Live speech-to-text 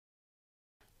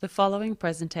The following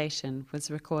presentation was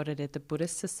recorded at the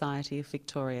Buddhist Society of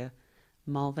Victoria,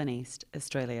 Malvern East,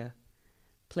 Australia.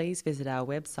 Please visit our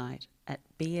website at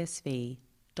bsv.net.au.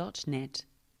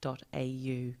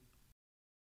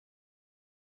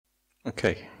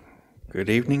 Okay, good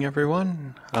evening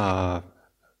everyone.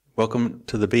 Welcome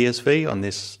to the BSV on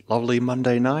this lovely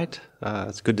Monday night.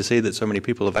 It's good to see that so many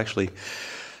people have actually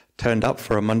turned up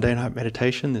for a Monday night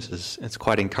meditation. It's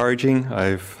quite encouraging.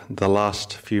 The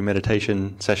last few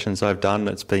meditation sessions I've done,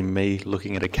 it's been me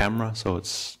looking at a camera, so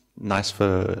it's nice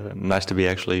to be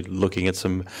actually looking at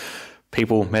some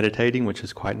people meditating, which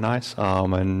is quite nice.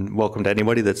 And welcome to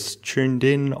anybody that's tuned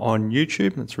in on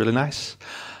YouTube. It's really nice.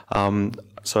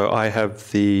 So I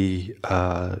have the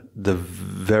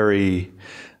very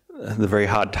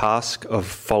hard task of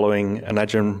following an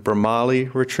Ajahn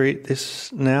Brahmali retreat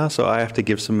now. So I have to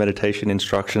give some meditation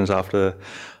instructions after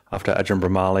Ajahn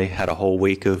Brahmali had a whole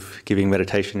week of giving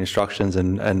meditation instructions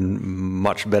and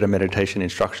much better meditation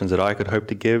instructions that I could hope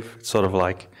to give. It's sort of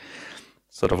like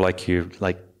you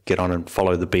get on and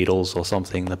follow the Beatles or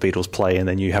something. The Beatles play and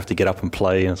then you have to get up and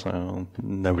play, and so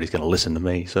nobody's going to listen to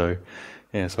me. So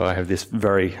I have this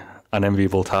very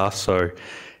unenviable task. So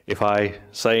if I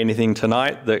say anything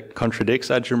tonight that contradicts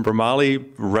Ajahn Brahmali,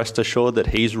 rest assured that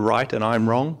he's right and I'm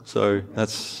wrong. So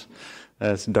that's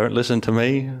don't listen to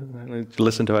me,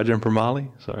 listen to Ajahn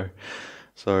Brahmali.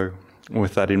 So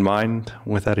with that in mind,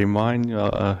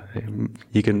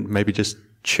 you can maybe just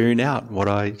tune out what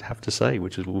I have to say,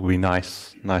 which will be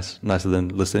nicer than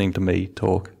listening to me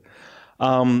talk.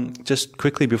 Just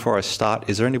quickly before I start,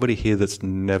 is there anybody here that's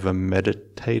never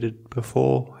meditated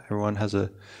before? Everyone has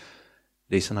a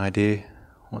decent idea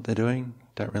what they're doing?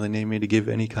 Don't really need me to give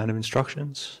any kind of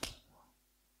instructions?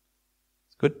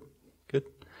 Good.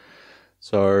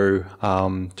 So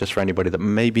just for anybody that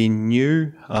may be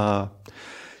new,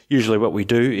 usually what we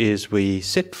do is we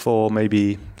sit for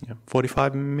maybe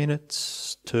 45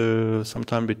 minutes to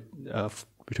sometime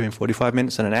between 45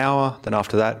 minutes and an hour. Then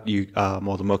after that, you are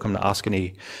more than welcome to ask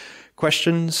any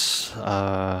questions.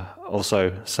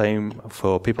 Also, same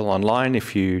for people online.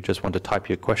 If you just want to type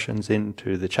your questions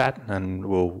into the chat, and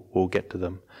we'll get to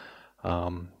them.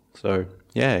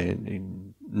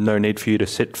 No need for you to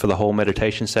sit for the whole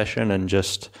meditation session and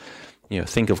just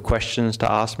think of questions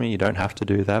to ask me. You don't have to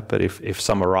do that, but if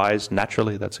some arise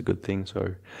naturally, that's a good thing.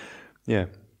 So, yeah.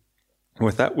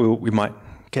 With that, we might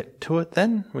get to it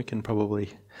then. We can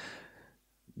probably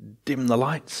dim the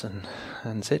lights and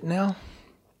sit now.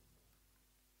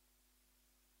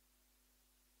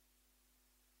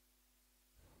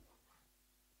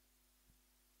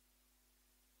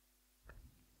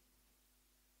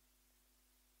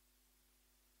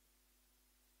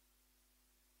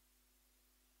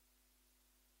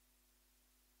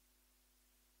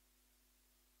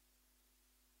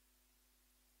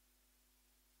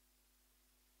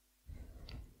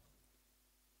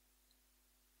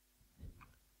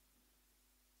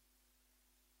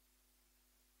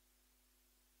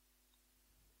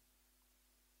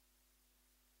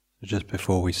 Just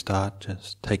before we start,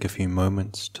 just take a few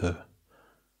moments to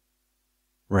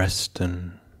rest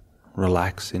and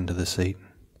relax into the seat.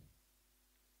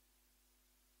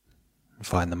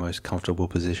 Find the most comfortable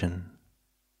position.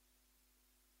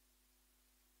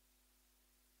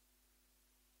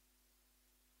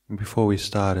 And before we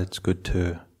start, it's good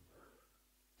to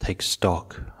take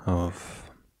stock of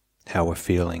how we're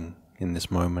feeling in this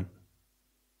moment.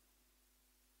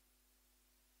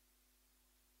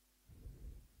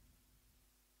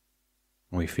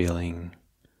 Are we feeling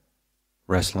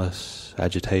restless,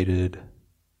 agitated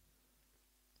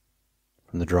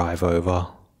from the drive over?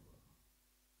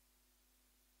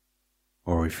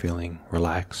 Or are we feeling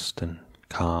relaxed and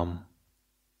calm?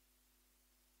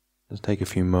 Just take a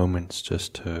few moments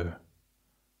just to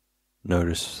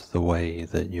notice the way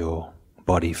that your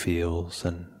body feels,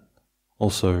 and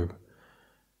also,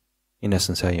 in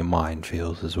essence, how your mind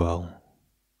feels as well.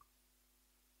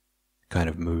 Kind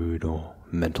of mood or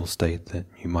mental state that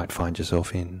you might find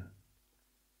yourself in.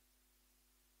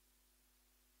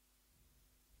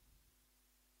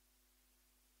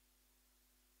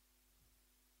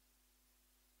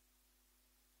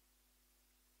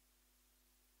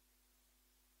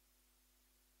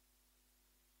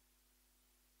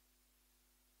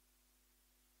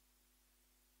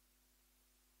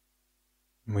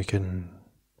 We can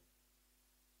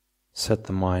set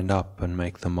the mind up and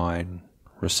make the mind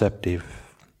receptive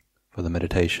for the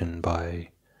meditation by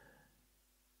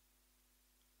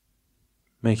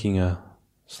making a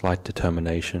slight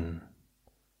determination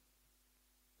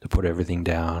to put everything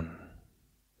down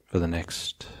for the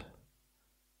next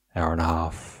hour and a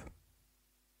half.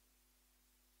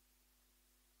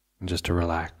 and just to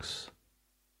relax.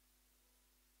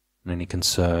 And any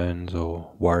concerns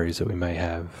or worries that we may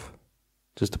have,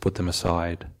 just to put them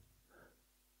aside.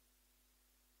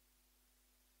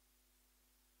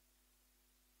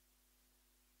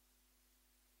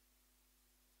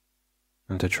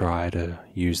 And to try to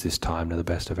use this time to the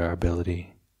best of our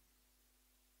ability.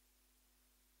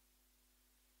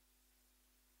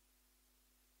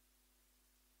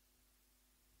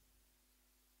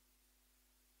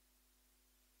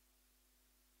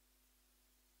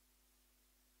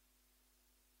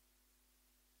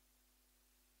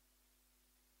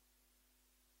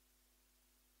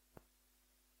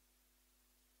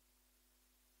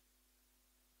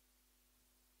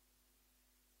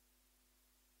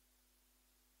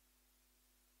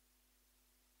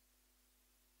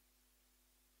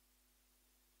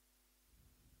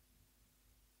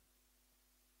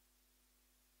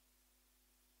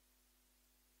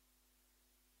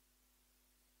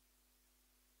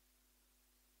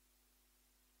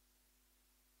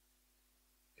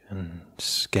 And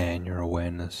scan your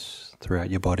awareness throughout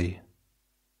your body.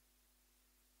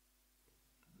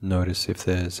 Notice if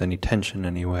there's any tension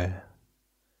anywhere,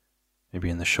 maybe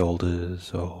in the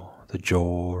shoulders or the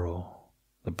jaw or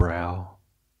the brow.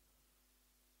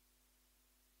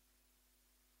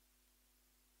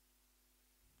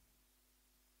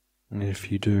 And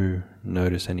if you do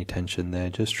notice any tension there,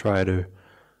 just try to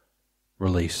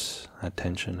release that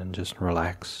tension and just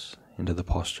relax into the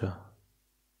posture.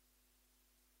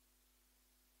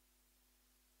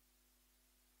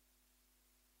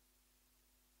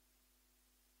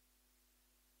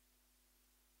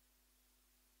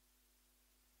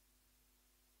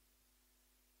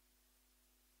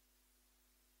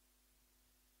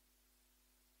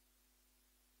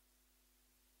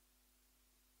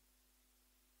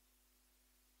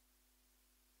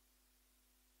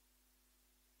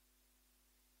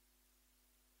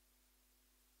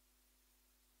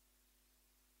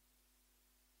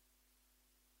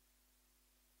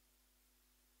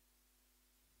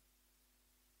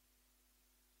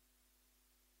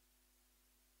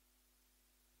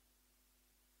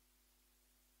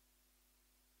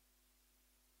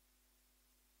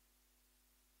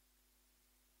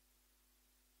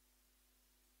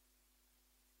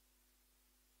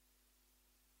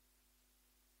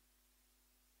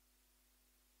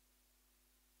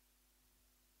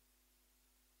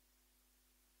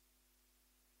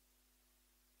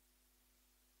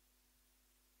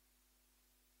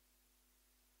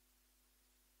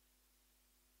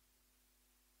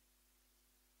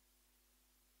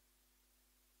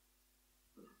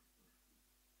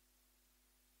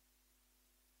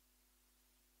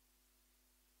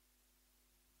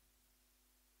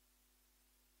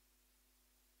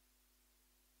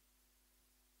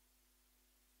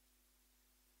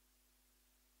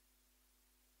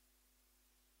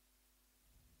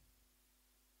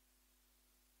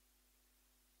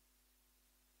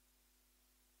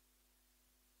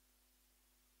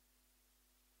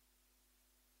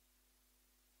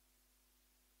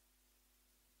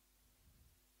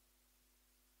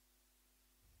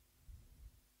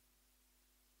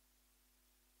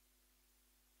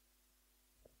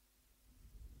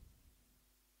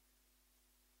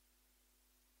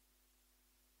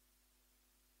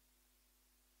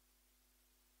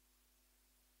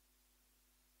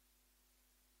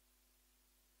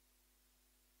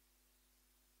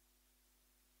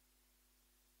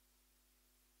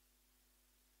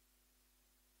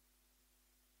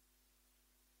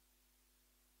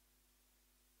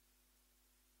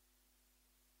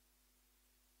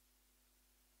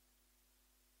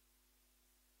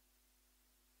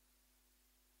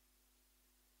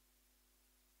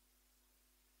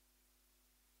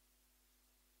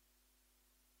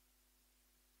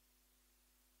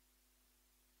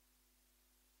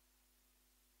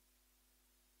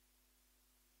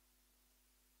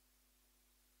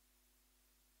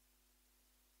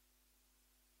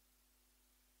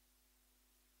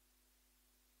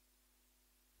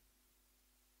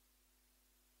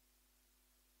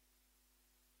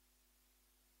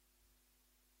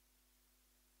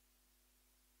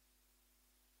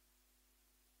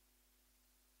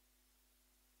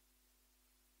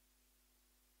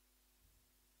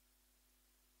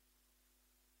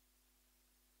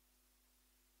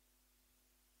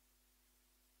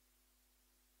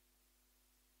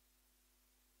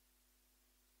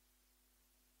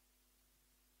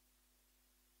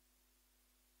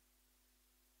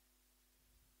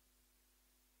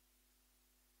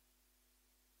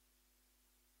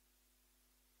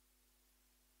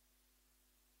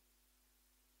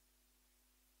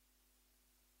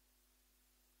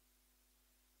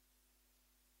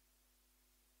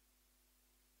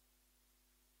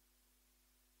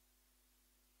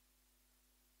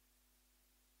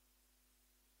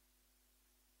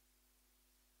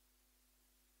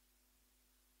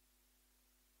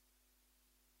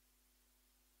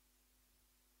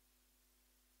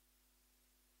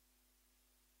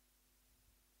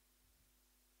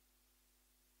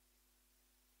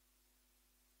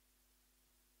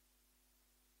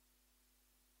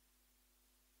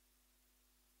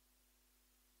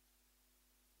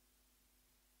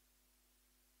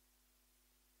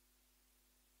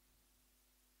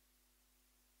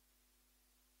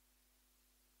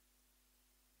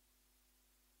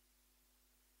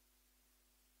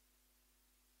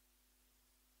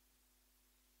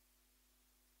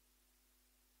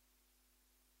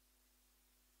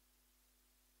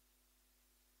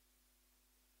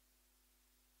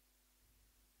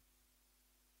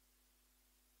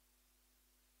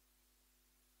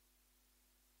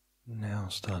 Now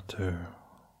start to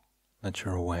let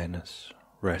your awareness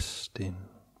rest in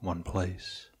one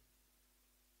place.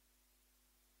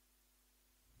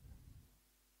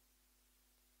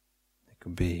 It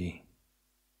could be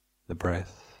the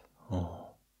breath or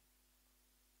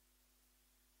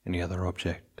any other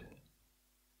object that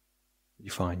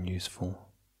you find useful.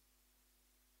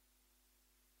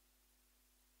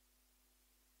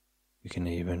 You can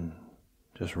even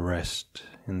just rest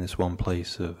in this one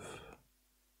place of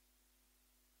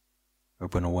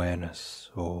open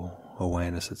awareness or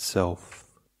awareness itself.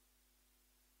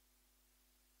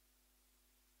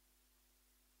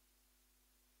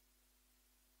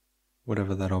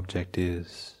 Whatever that object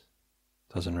is,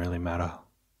 doesn't really matter.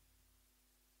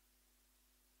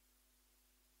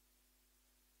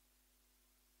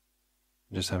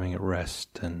 Just having it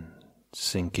rest and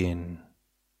sink in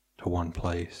to one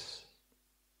place.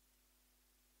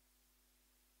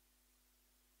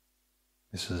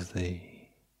 This is the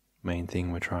main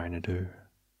thing we're trying to do.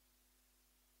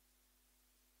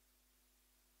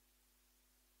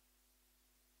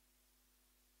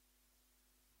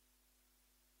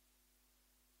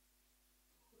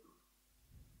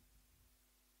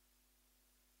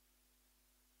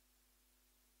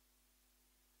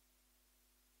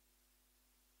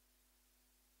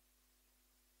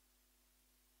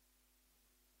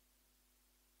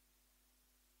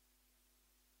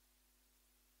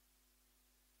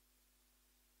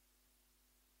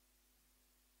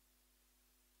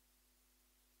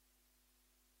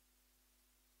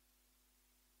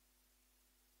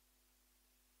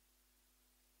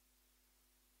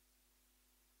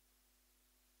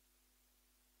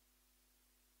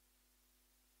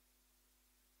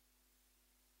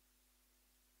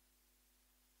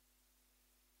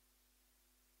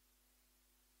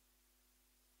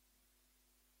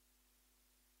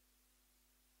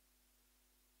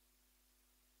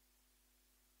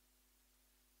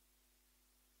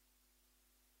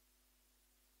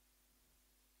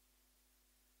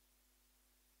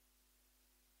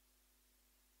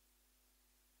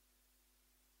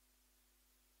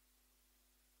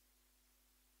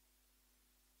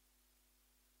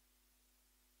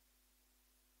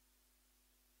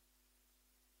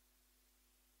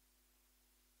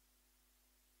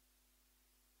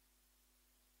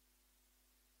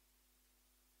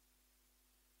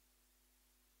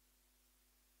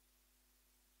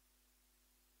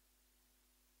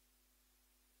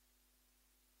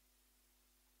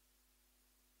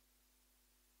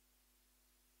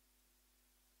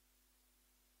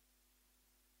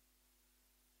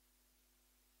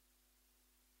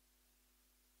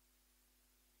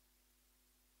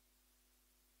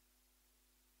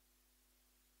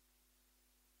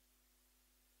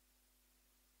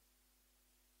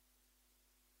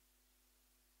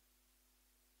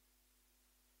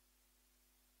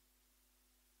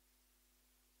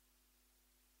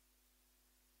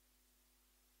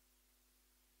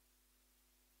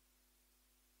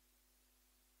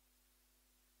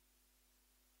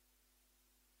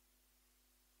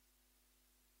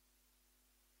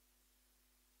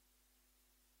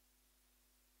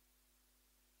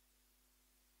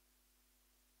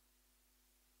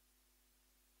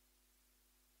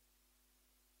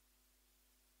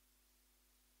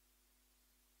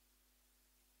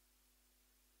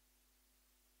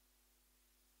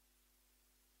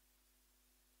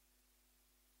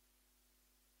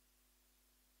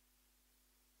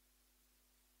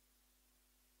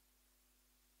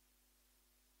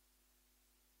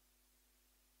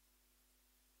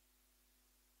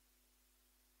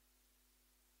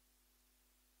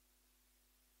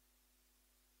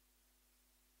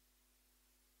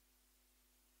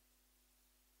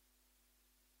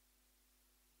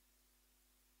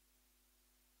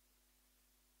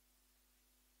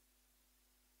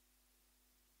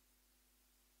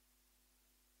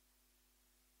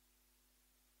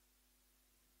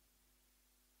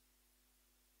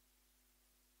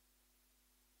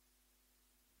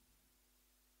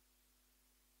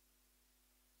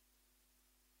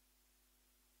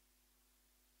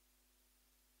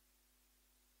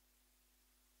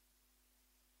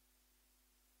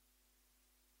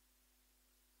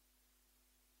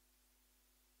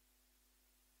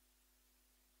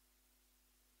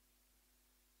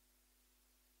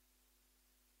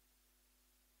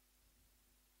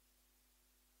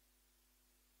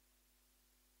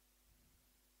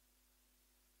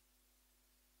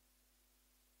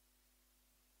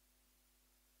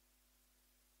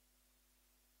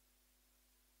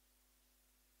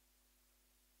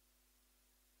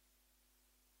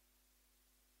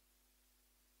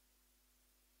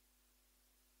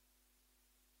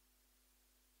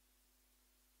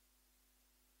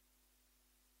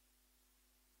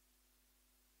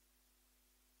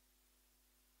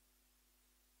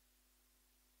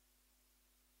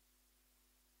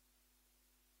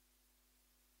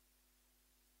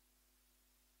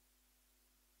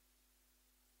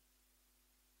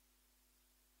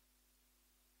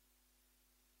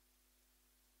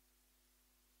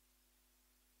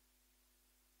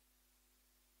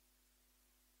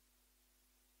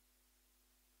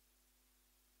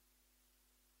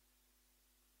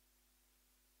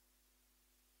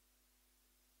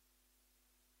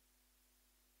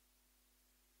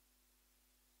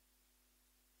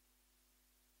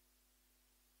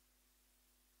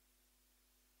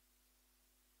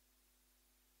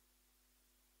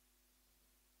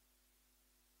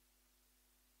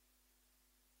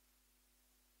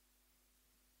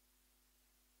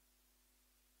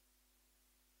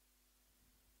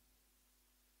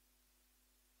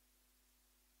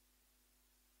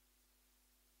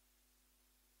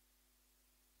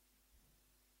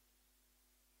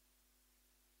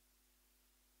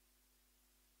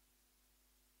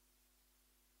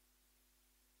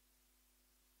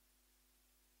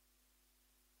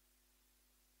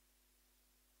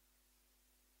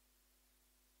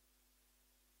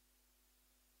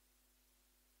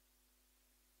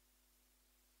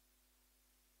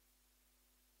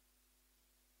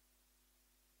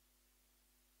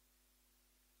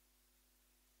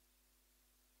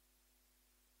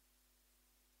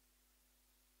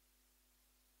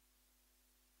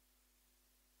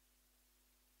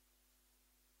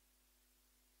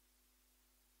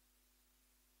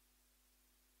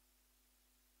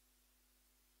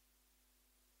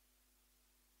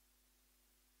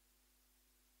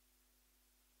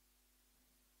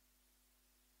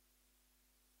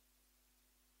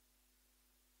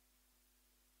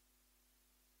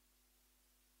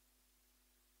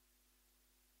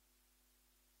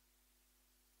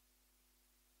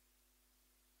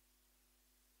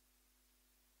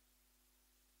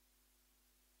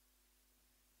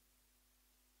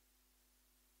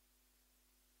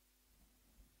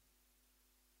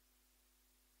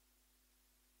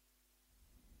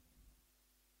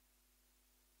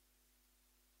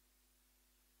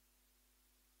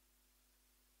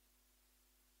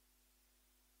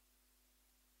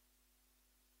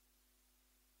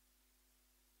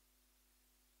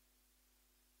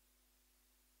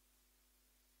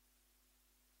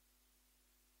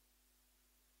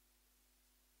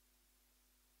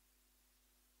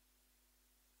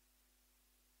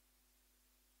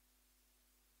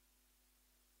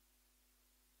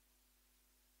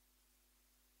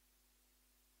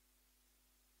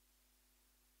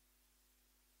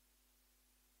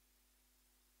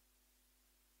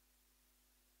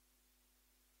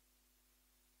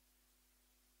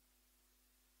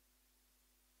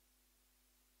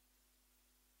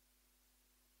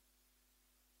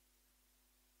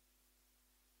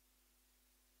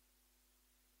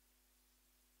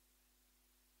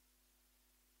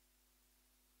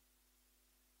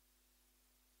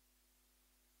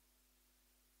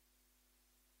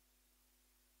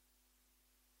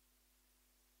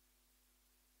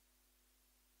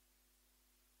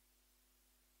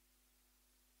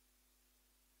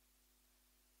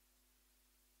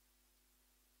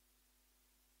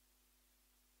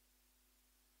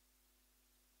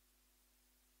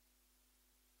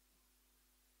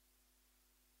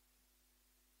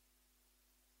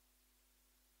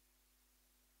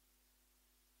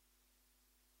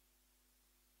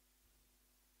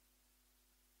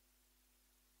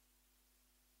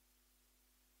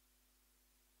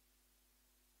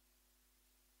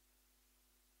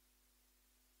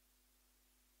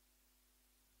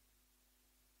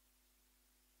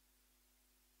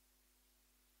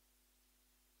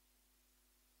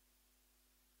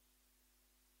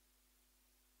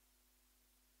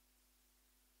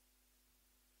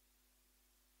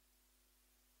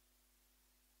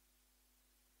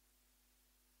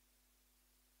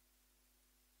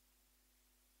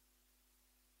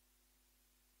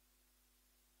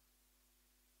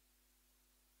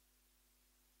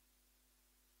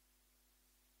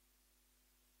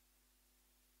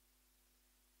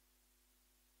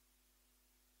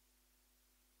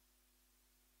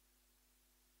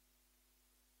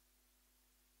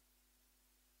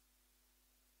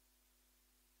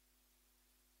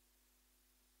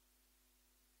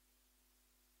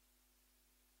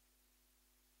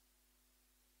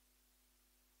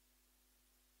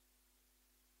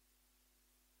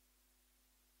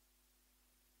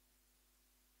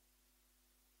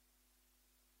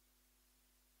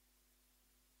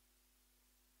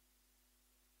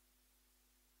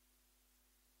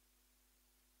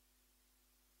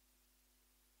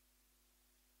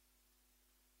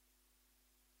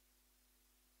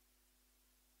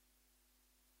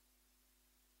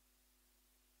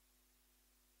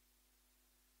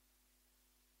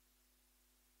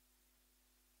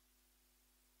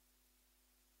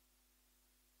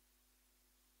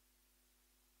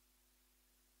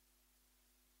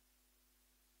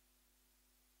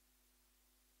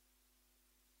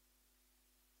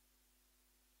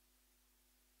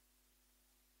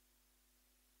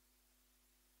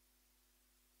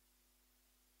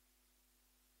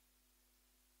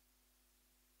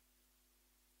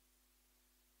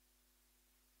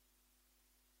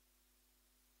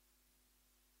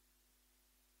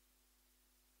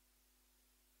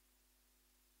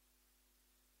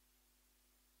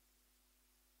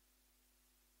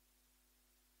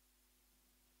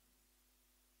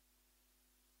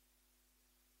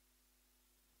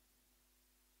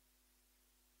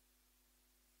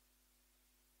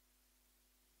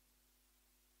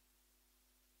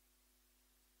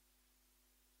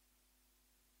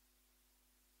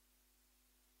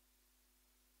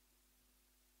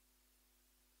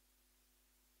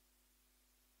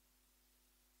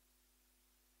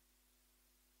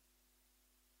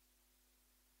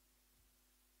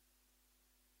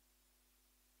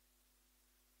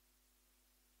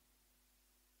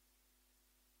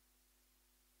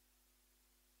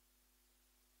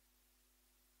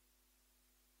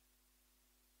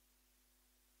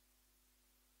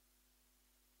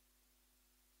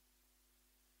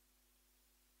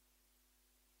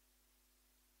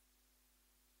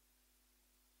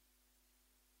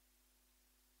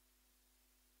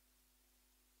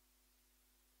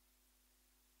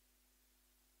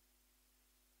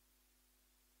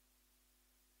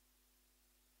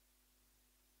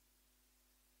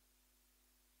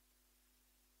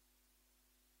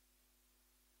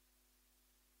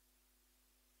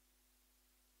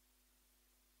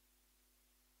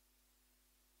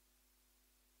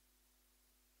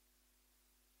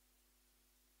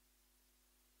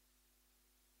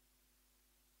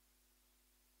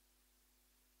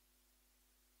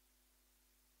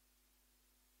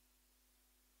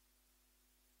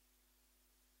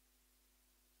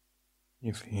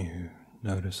 If you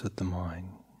notice that the mind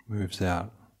moves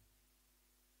out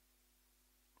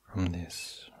from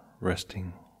this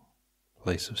resting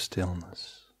place of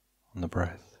stillness on the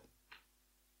breath,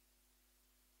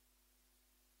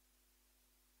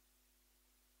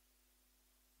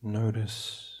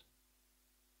 notice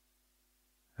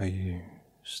how you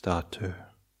start to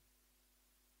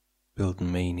build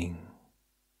meaning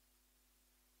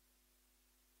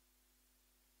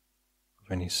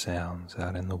of any sounds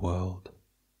out in the world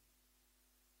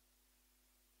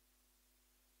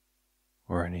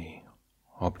or any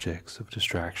objects of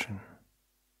distraction.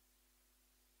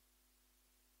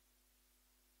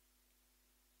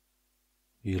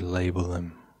 You label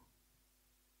them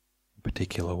in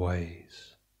particular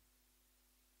ways.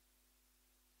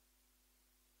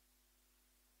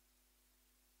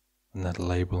 And that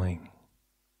labeling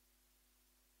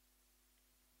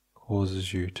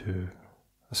causes you to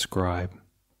ascribe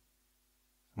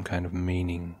some kind of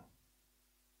meaning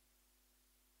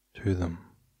to them.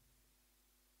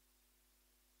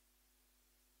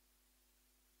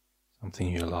 Something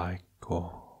you like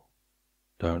or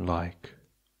don't like.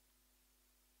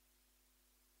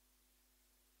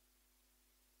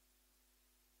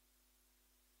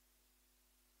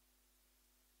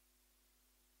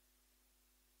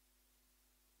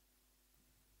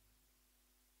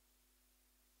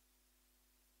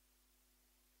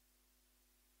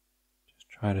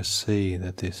 Try to see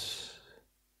that this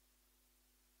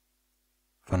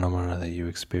phenomena that you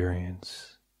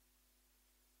experience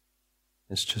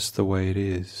is just the way it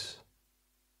is.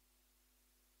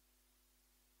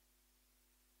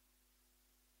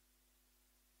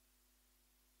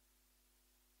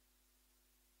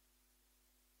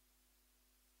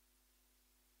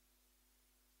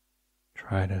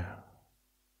 Try to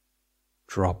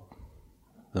drop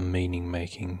the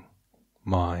meaning-making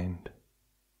mind.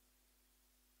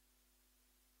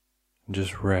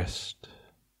 Just rest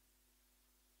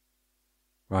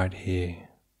right here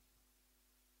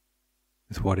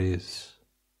with what is.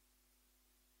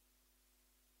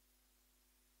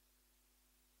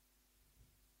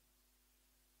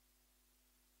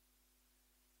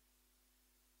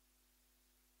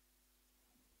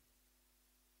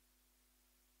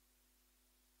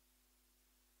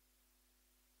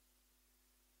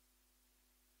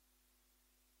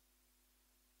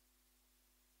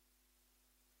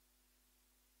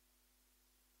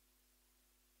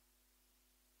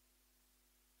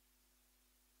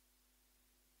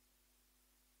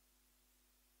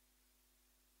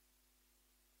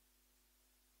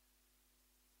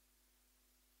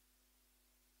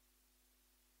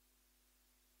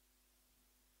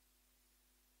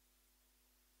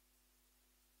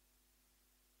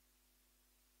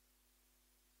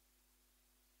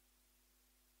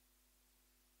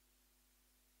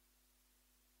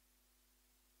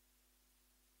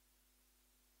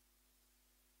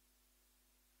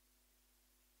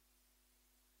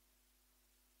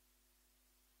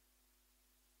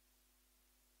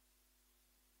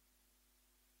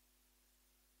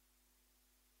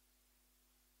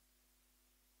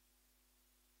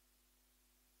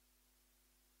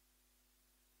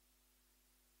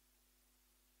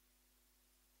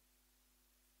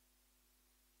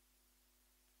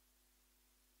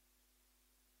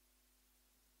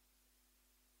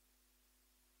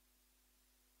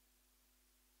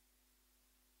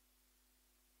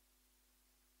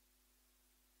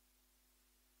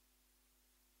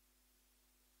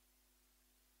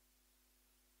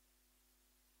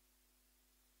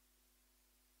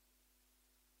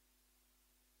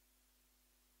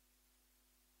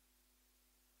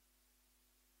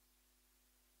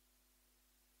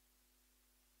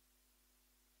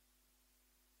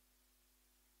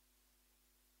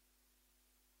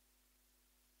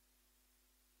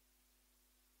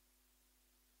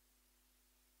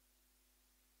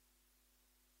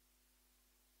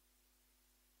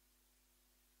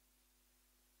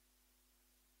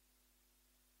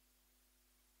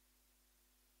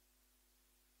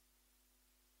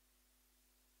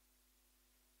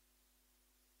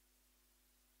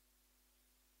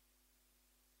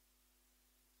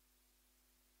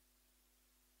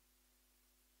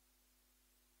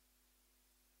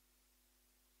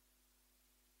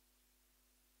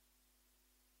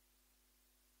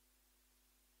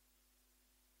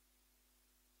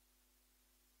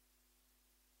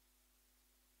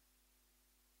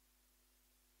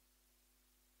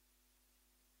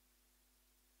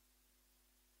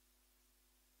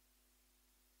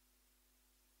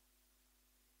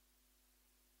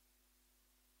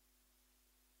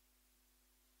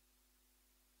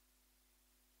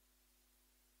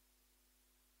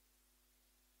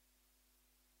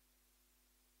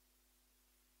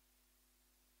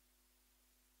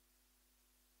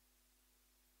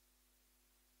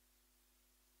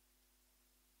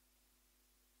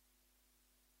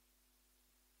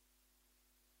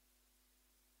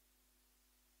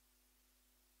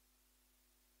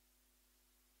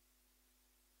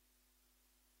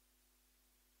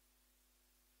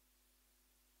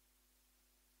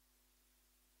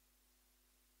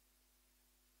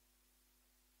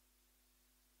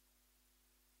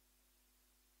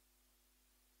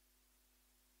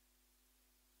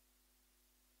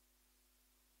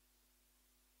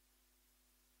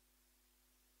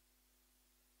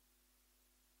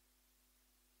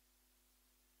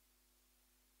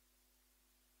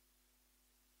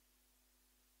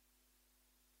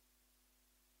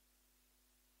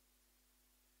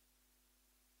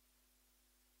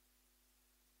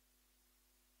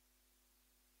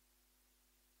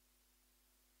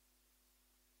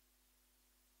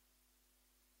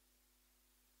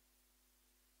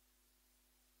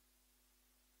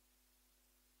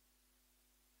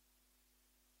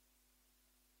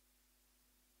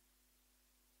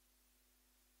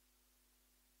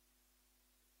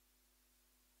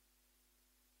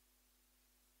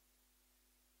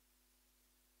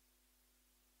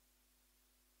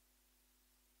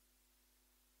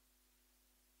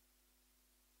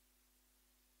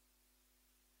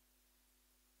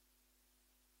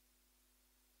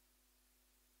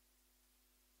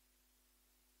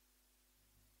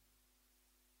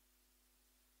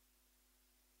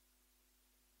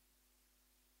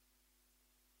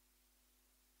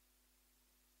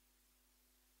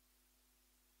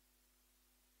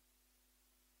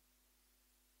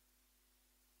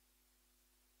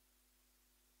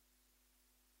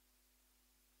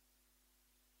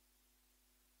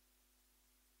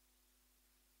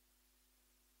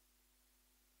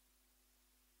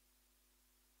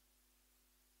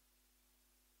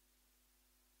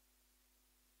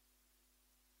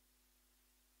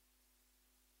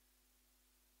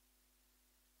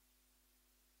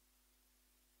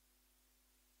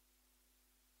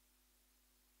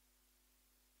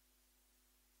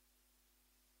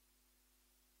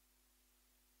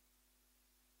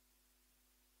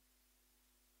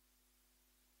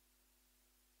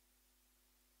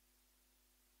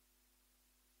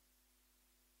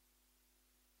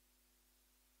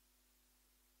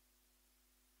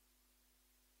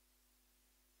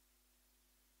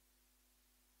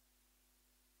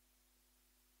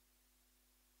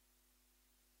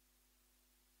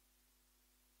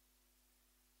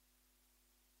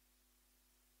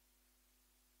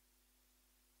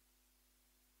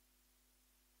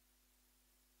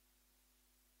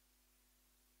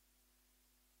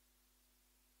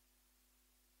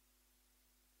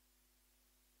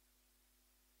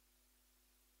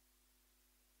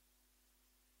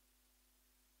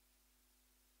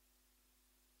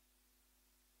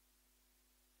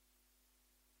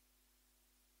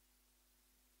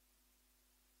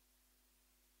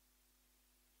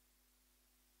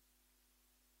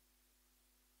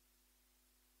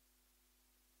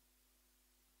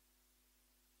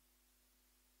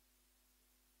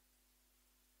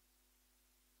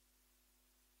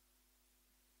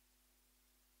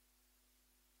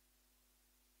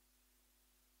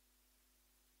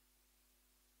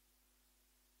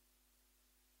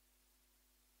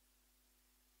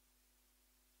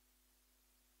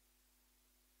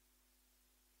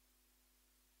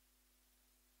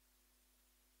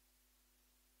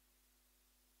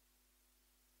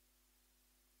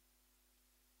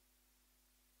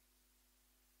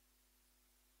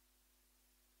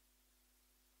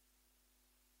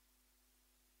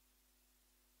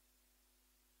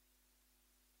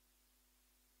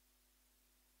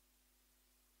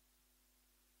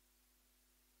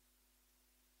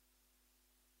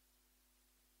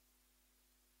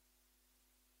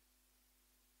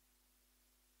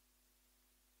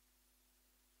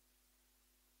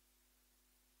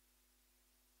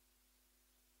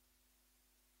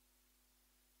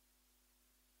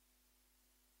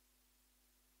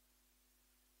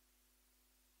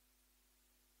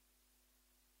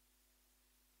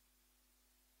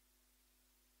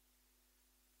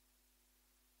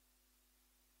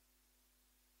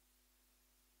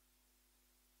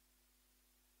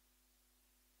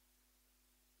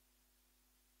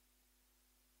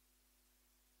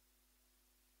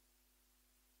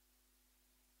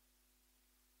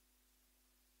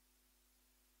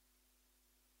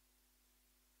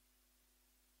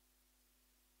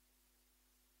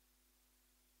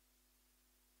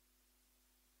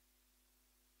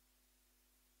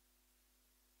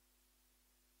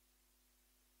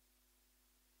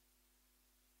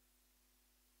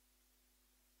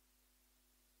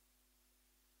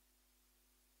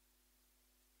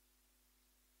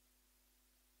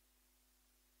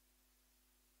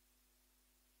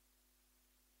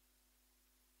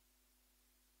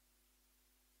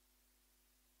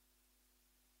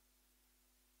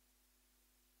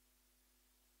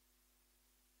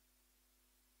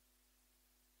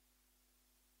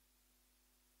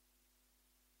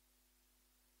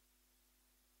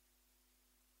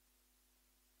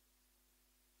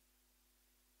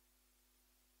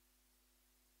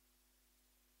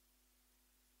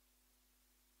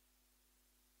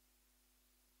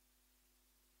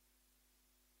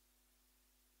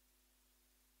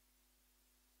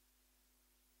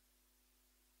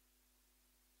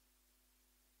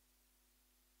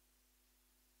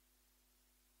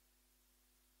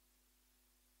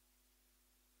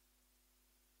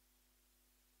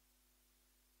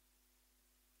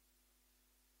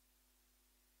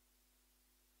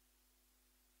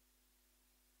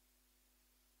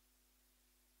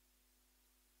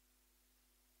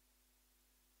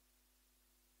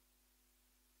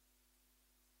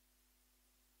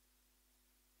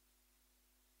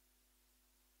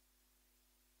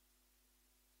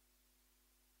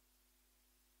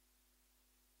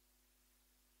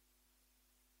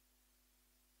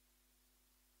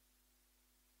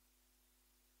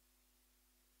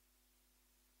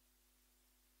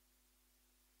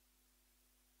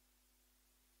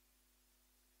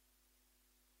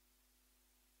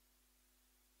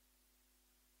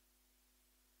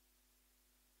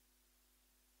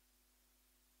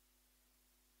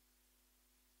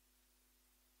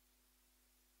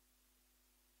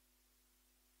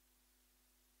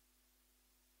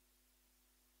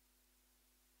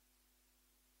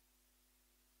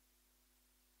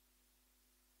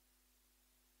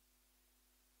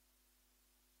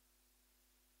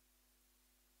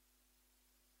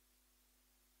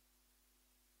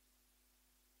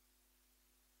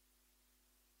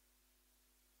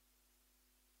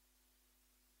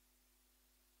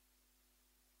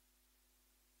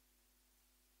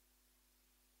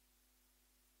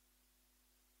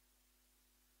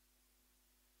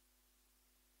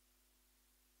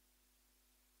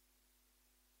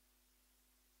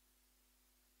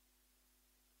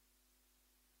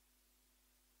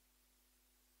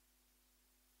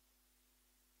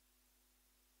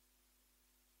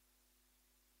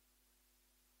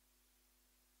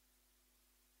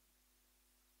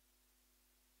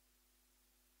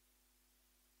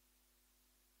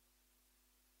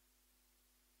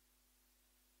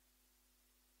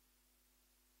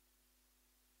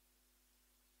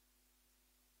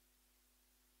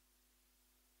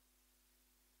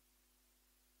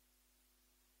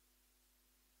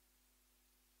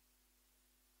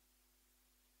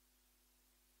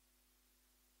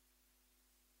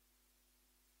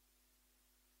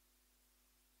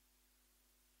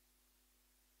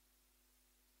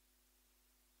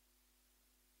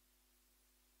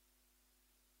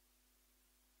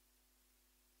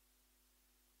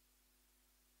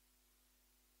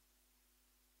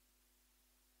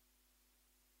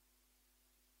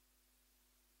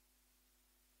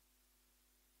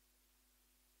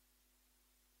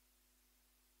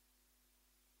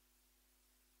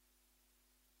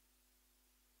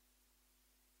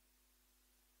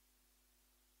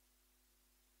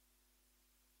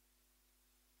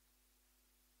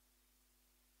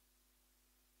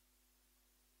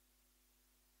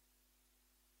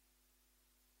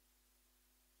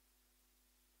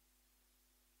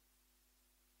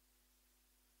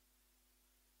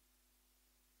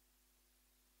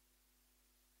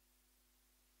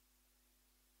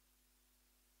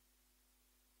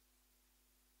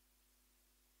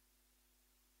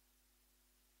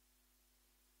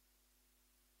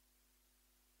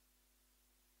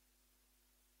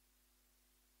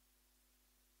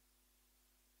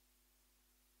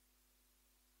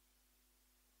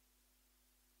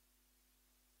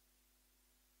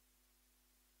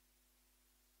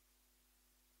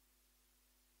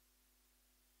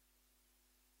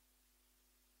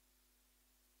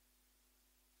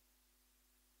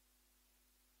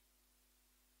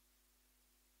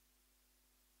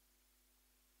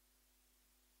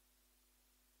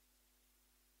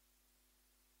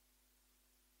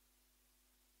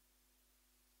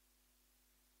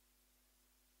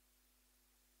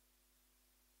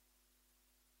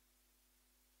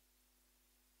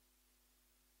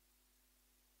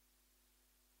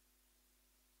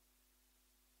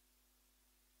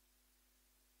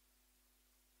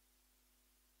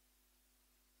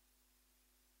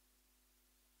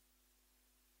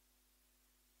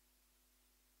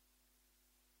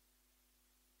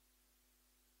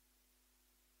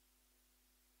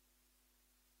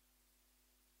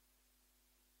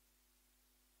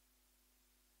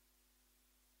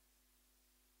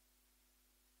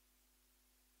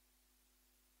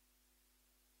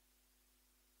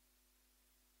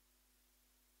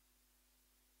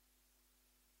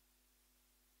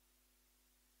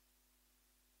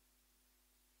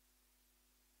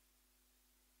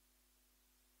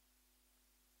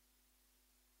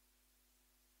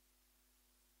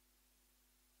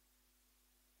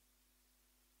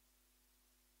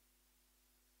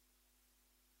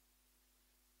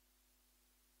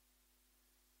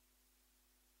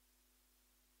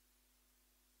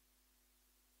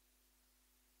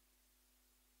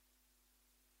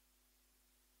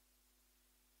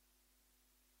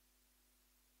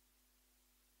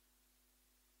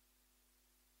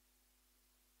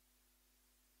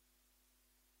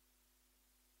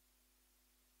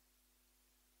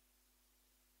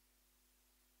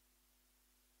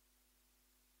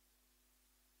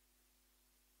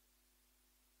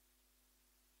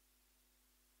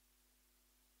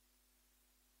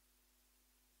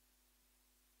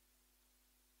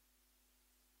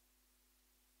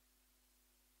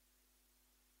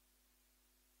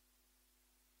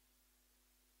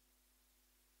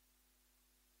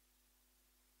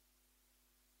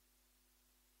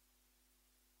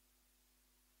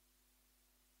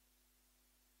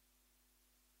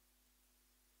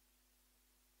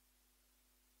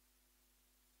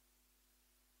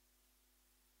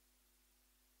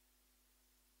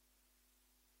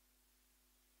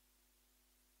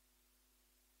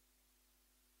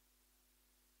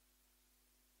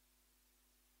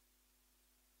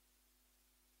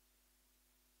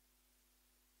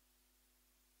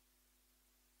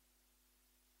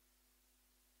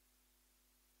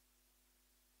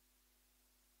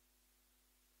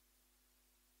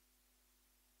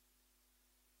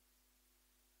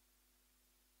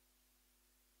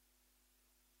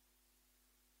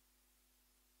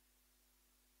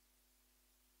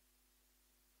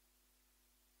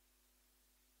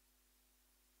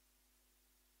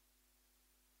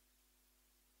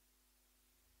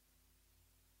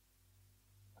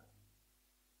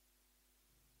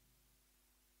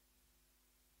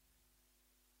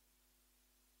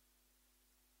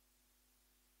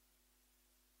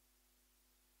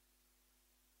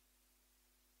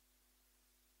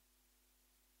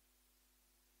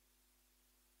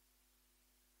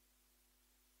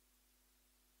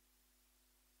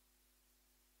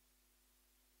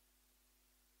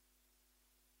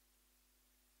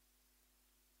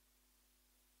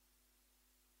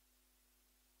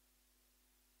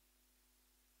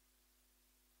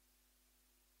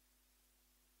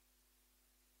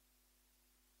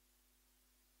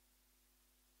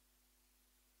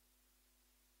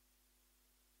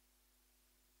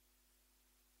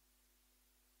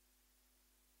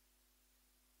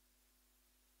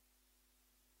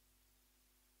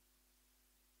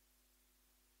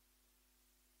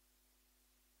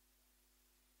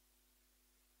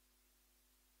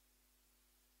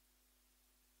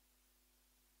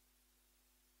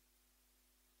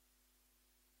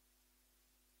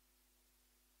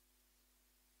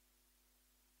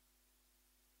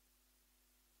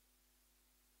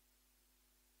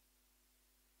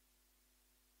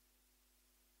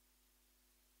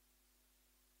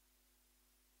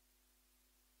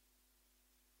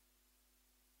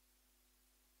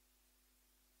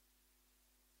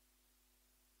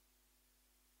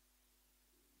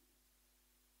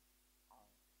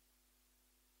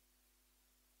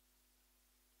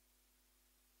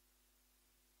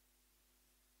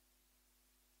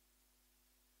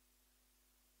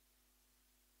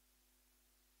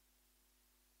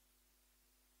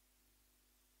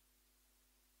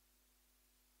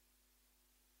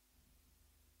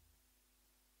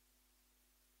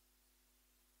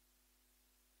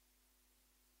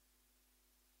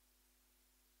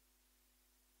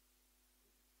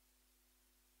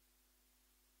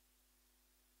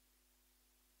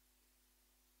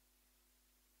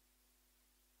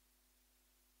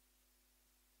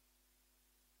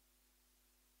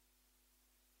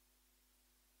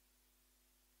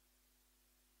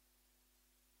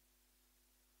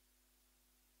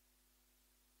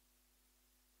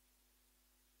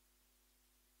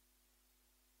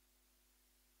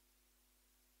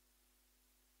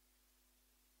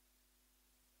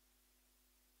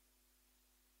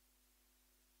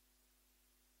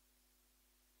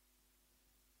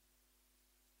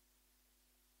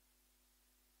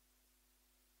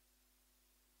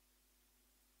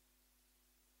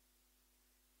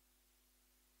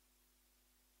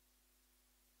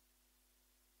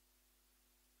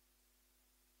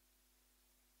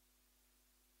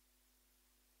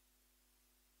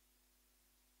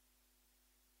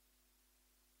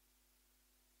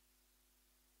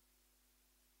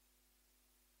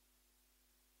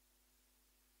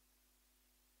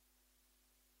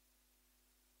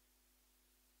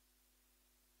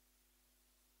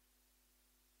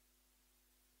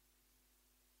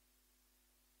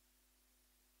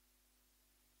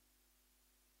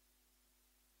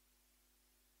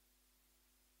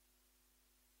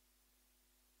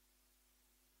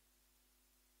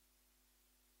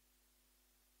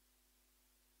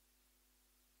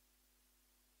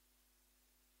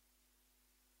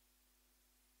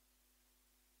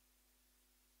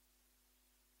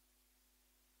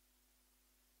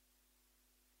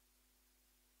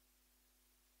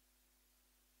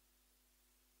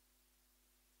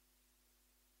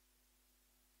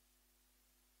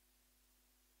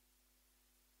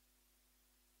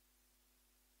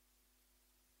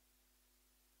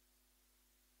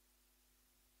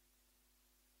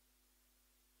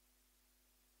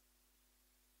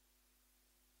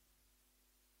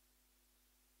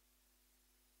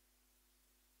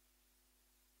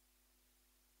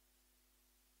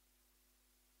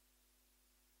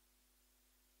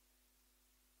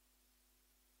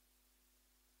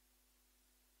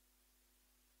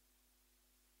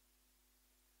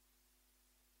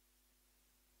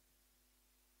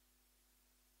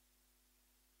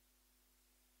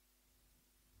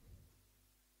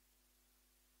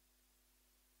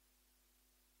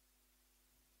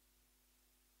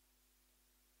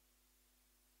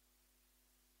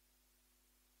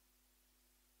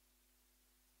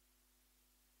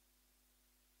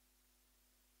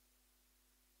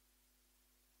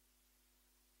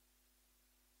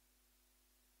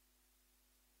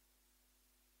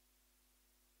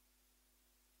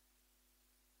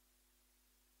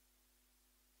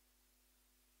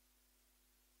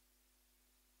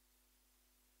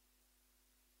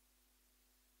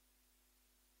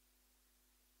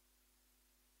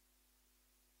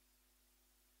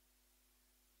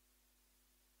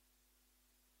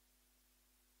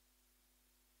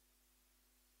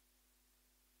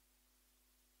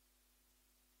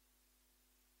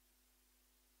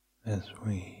 as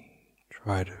we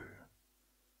try to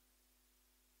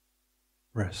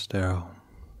rest our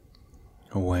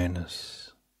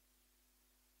awareness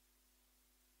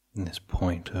in this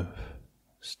point of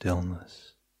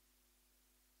stillness,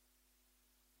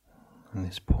 in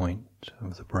this point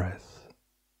of the breath.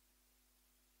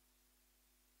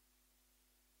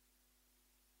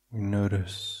 We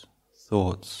notice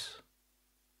thoughts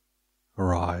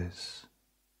arise,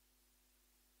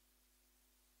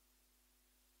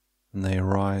 and they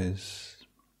arise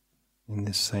in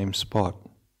this same spot.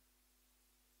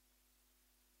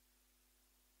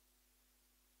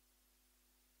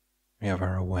 We have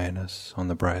our awareness on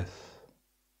the breath,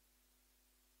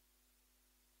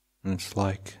 and it's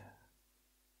like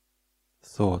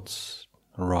thoughts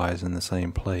arise in the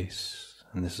same place,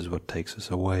 and this is what takes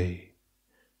us away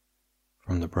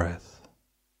from the breath.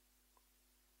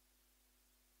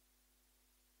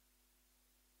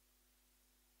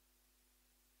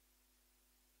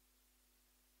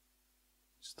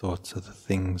 These thoughts are the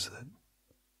things that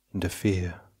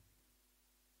interfere.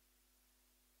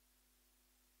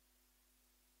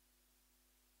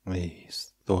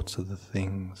 These thoughts are the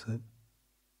things that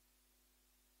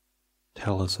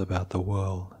tell us about the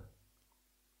world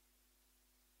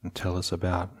and tell us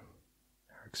about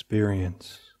our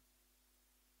experience.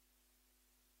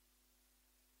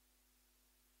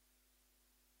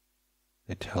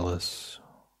 They tell us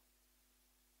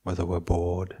whether we're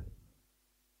bored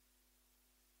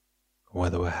or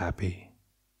whether we're happy,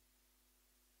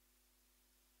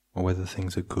 or whether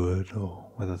things are good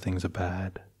or whether things are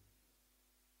bad.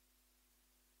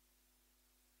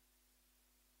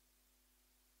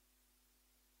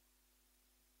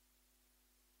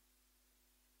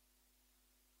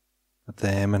 But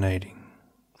they're emanating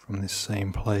from this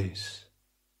same place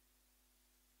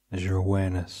as your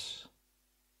awareness.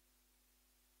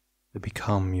 They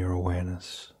become your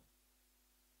awareness.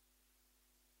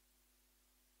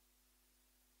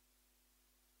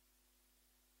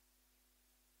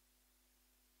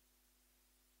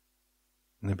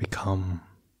 And they become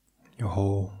your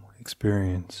whole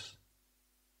experience.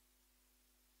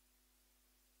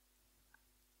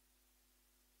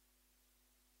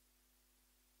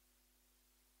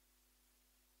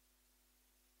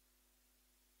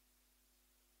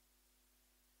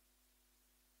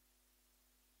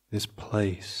 This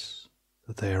place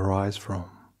that they arise from.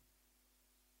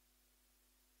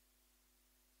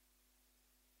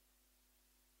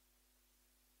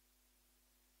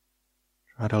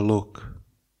 Try to look.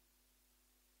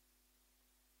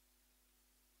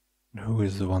 Who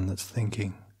is the one that's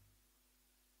thinking?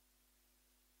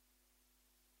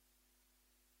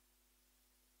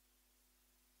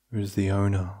 Who is the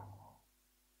owner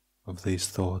of these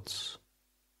thoughts?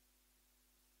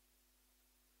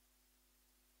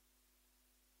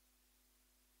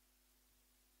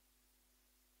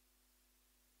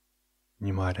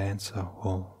 You might answer,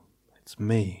 well, it's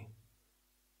me.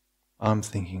 I'm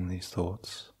thinking these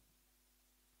thoughts.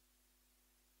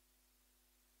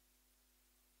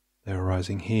 They're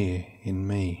arising here in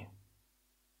me.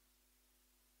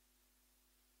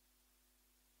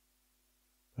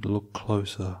 But look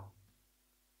closer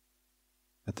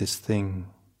at this thing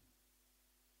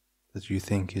that you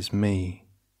think is me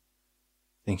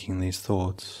thinking these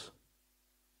thoughts.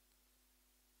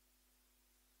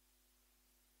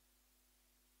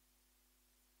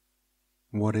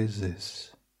 What is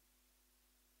this?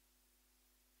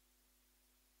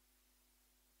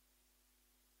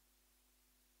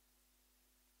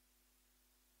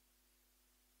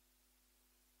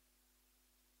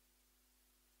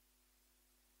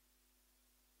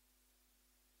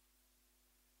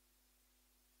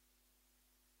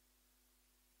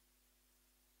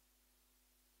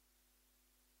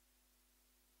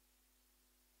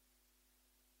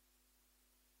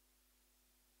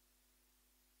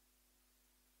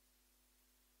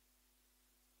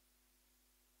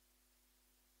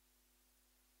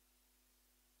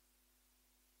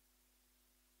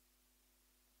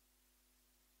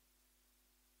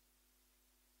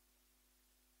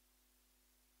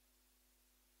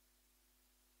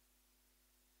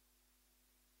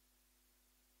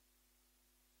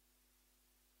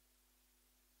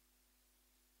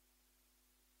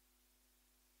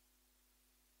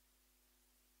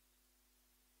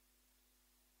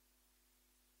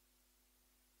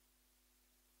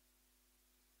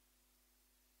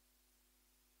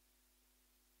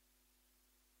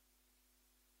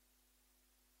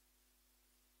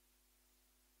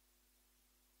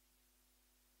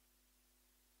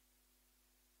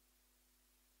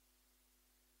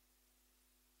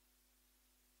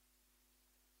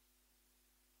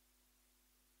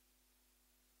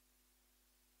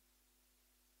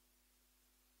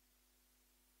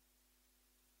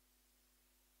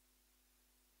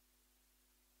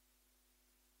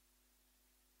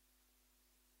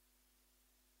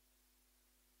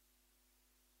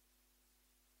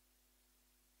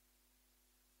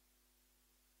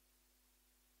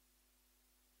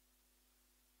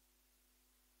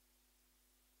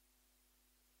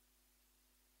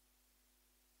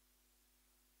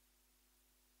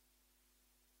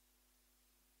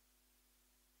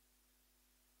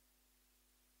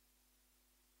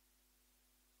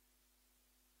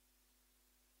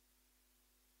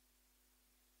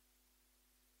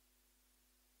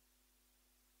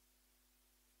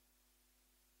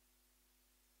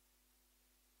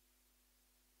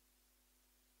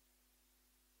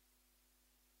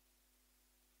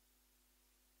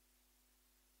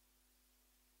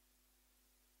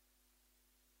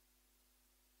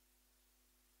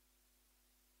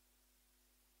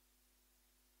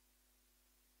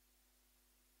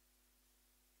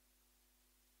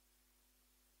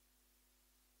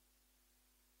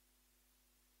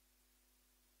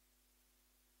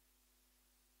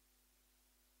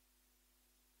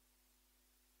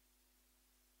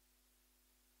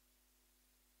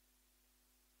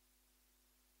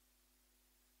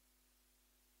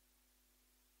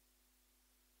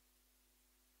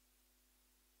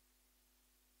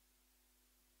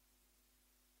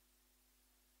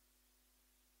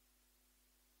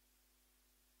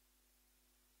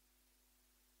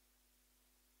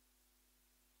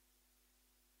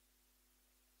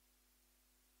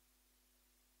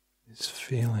 this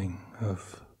feeling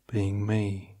of being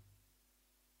me,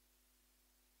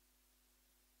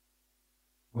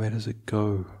 where does it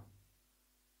go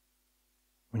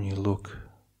when you look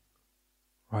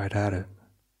right at it?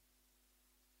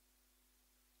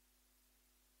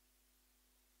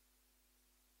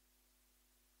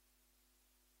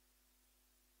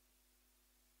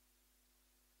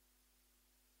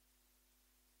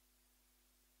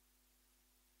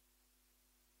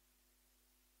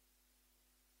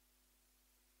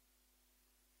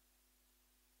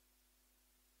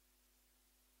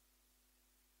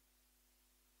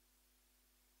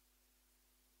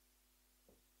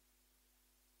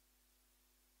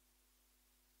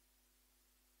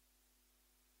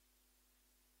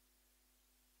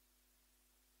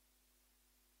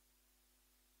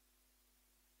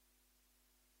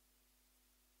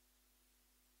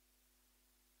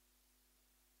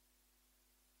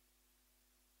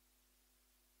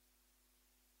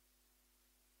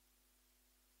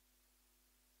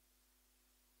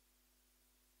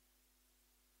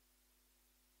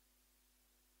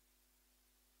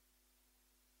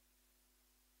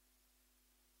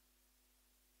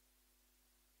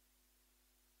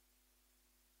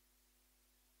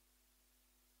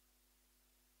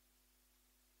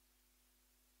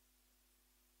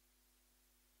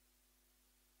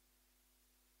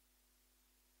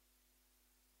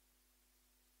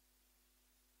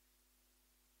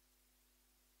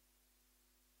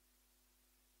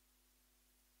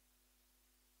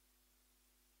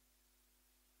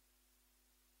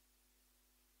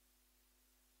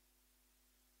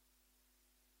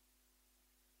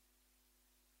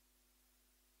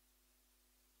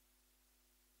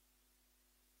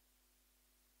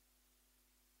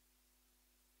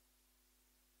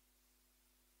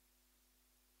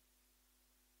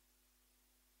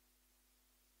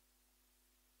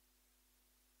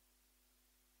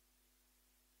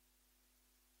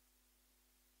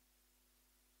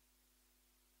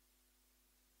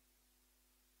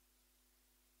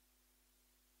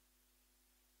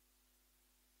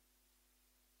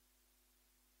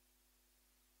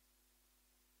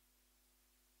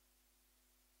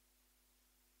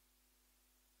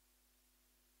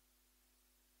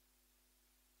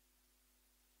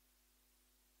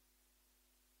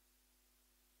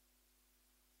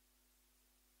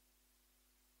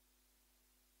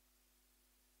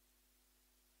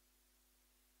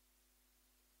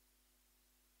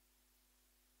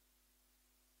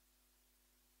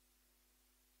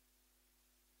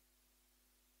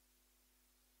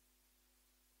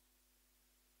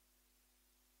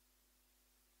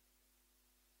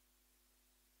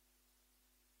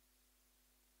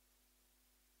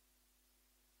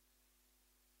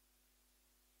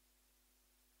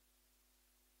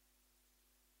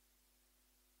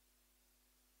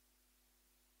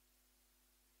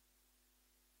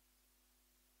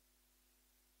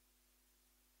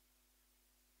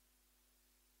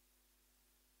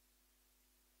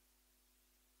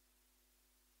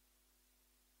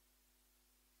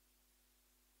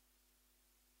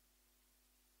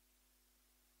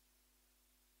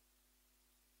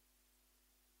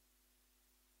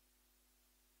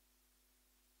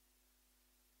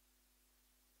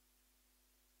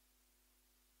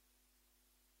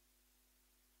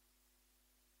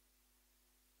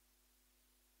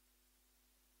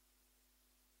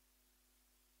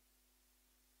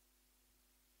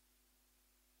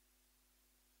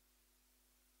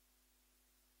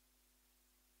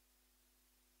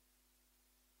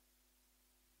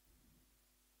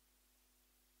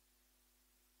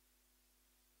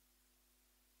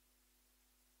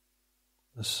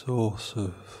 The source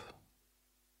of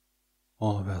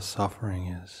all of our suffering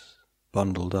is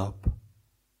bundled up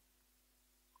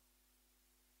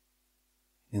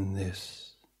in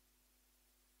this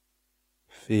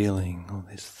feeling or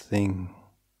this thing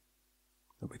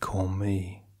that we call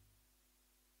me.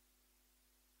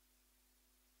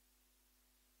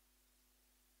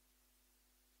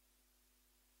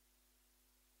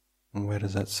 And where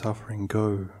does that suffering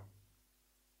go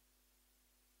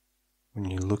when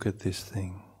you look at this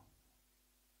thing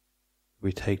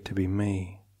we take to be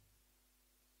me?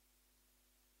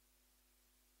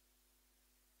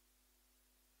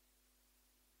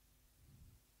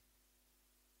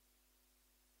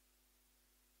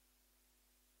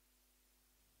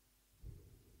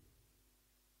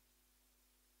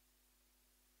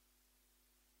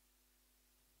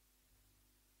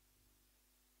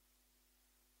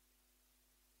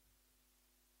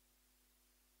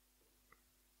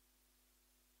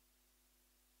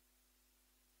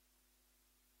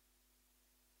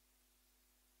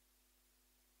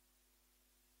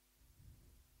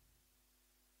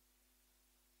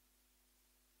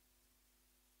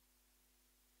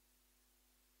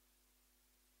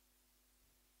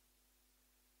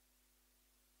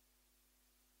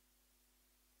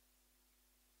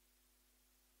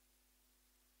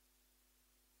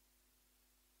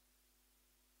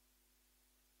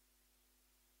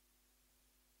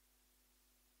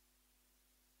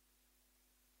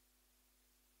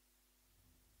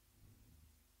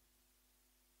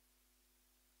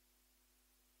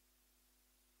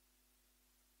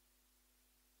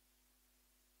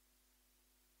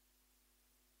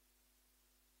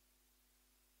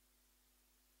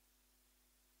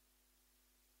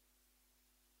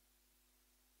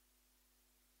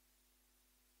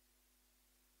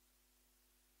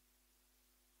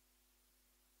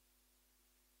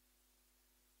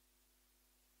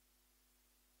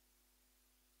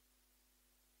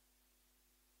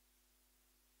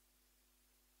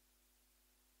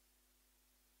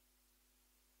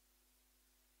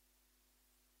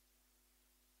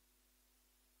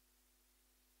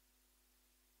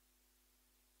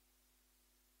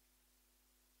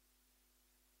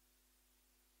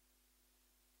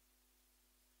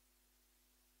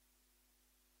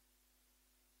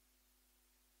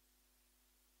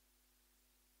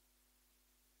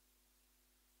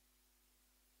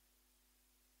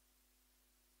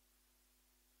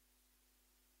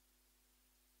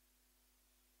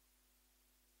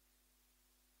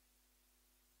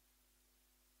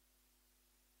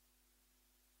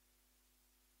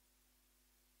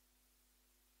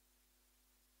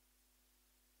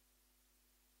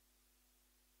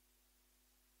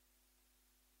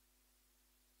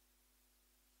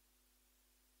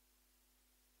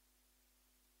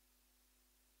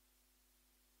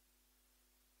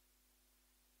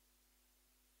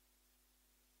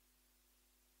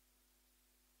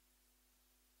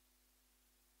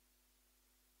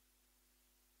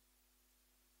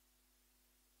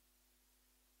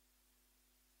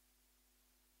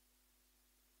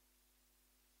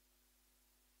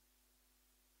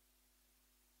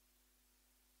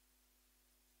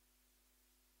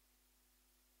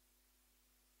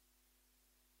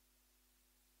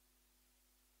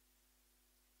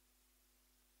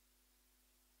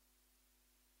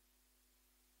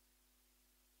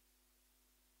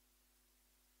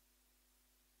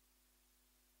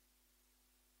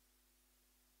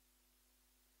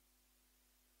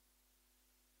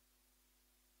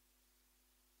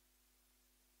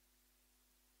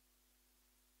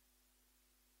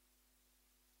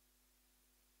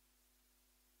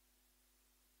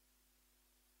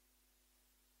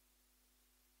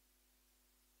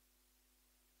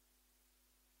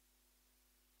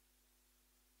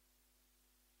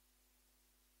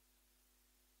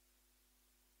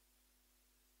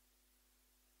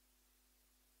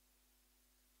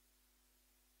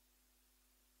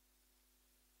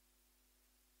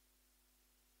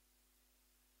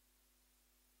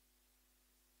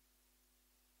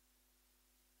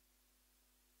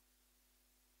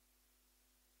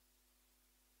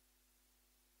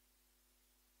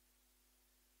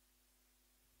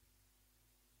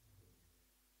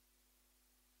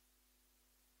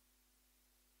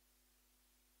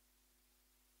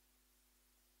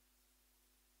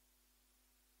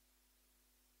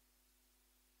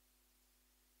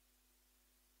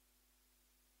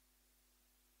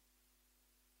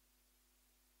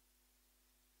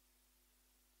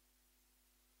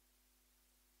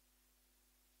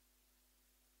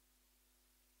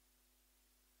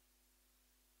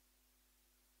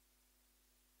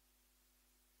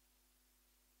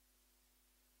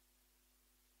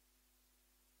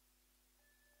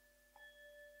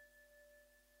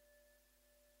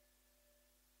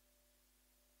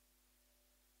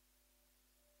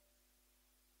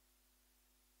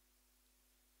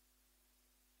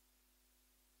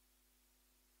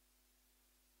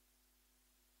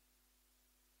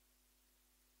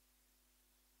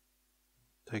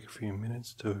 take a few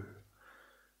minutes to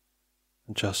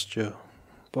adjust your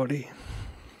body.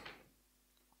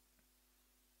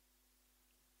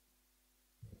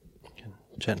 You can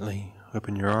gently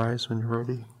open your eyes when you're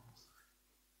ready.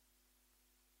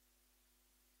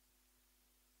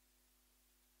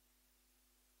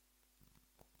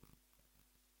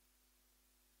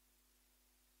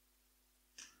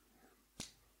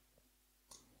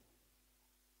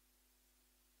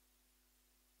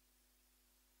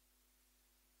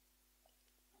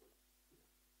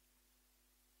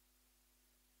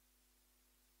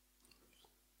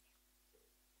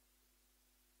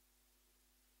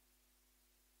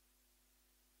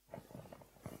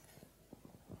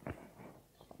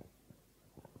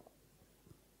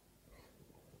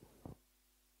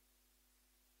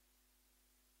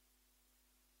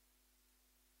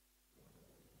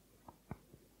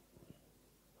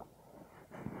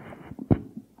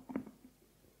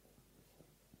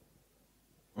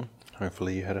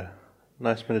 Hopefully you had a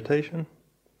nice meditation.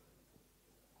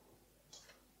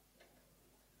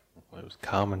 It was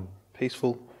calm and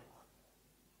peaceful.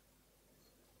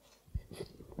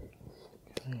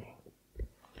 Okay.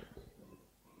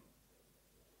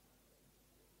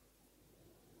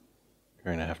 You're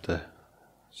going to have to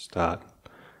start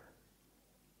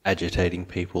agitating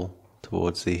people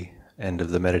towards the end of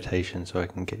the meditation so I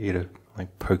can get you to,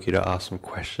 poke you to ask some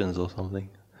questions or something.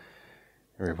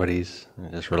 Everybody's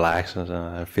just relaxed and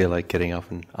I feel like getting up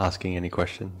and asking any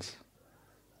questions.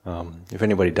 If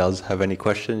anybody does have any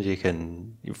questions,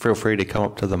 you feel free to come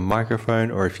up to the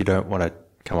microphone, or if you don't want to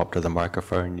come up to the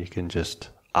microphone, you can just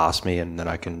ask me and then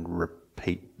I can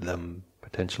repeat them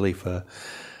potentially for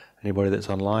anybody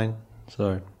that's online.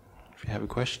 So if you have a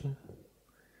question,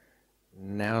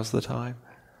 now's the time.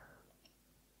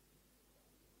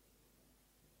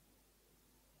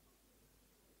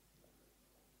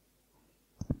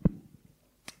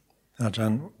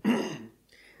 Ajahn,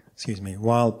 excuse me,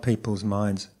 while people's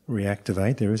minds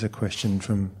reactivate, there is a question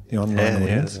from the online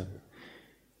audience.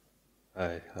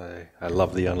 I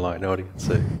love the online audience,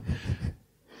 so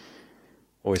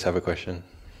always have a question.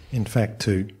 In fact,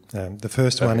 two. The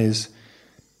first one is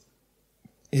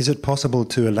it possible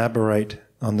to elaborate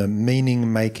on the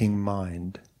meaning-making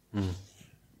mind?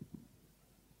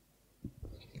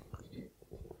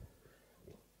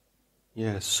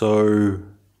 Yeah, so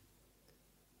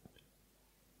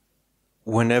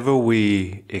whenever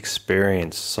we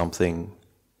experience something,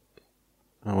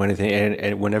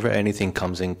 whenever anything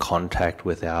comes in contact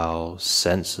with our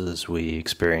senses, we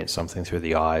experience something through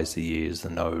the eyes, the ears, the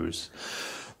nose,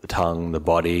 the tongue, the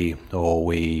body,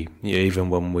 or even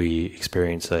when we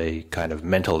experience a kind of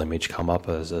mental image come up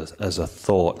as a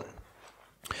thought,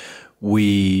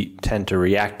 we tend to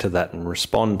react to that and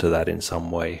respond to that in some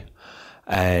way.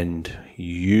 And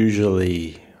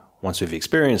usually, once we've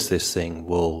experienced this thing,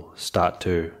 we'll start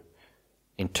to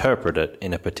interpret it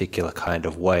in a particular kind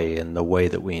of way. And the way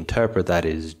that we interpret that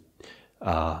is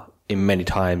in many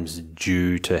times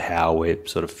due to how we're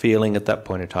sort of feeling at that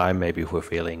point in time. Maybe if we're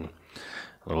feeling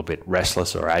a little bit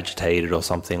restless or agitated or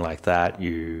something like that,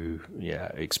 you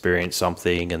experience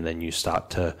something and then you start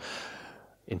to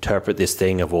interpret this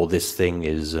thing of, well, this thing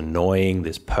is annoying,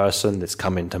 this person that's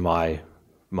come into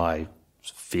my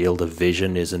field of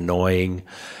vision is annoying.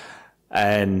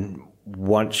 And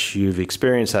once you've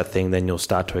experienced that thing, then you'll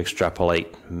start to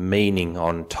extrapolate meaning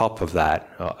on top of that.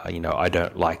 I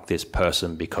don't like this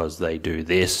person because they do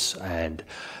this, and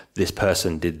this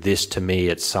person did this to me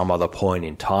at some other point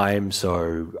in time,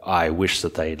 so I wish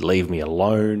that they'd leave me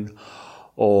alone.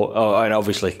 And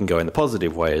obviously it can go in the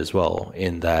positive way as well,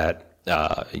 in that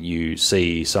you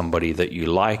see somebody that you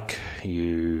like,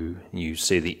 you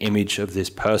see the image of this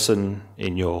person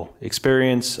in your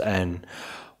experience, and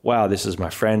wow, this is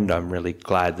my friend, I'm really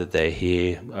glad that they're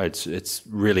here. It's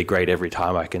really great every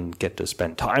time I can get to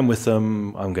spend time with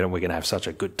them. We're gonna have such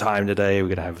a good time today, we're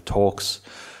gonna have talks.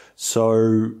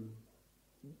 So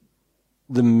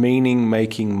the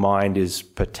meaning-making mind is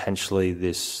potentially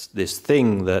this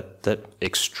thing that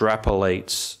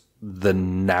extrapolates the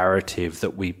narrative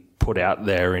that we put out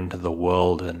there into the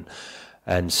world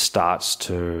and starts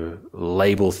to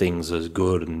label things as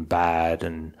good and bad,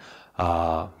 and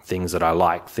things that I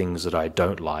like, things that I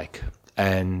don't like.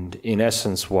 And in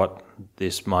essence, what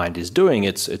this mind is doing,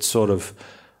 it's sort of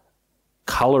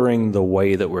coloring the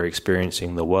way that we're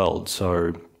experiencing the world.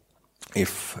 So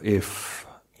if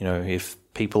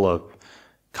people are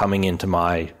coming into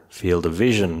my field of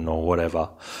vision or whatever,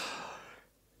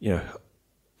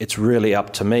 it's really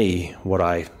up to me what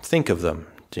I think of them.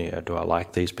 do I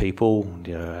like these people?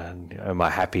 Am I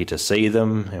happy to see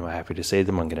them? Am I happy to see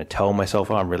them? I'm going to tell myself,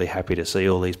 I'm really happy to see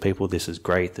all these people. This is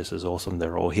great. This is awesome.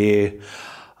 They're all here.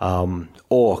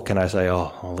 Or can I say,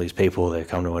 all these people, they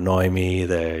come to annoy me.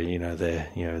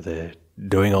 They're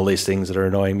doing all these things that are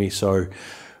annoying me. So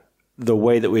the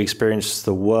way that we experience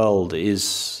the world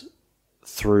is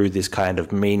through this kind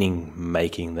of meaning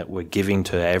making that we're giving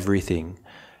to everything.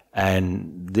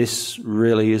 And this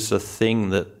really is a thing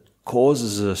that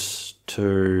causes us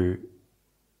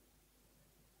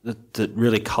that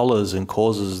really colors and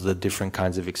causes the different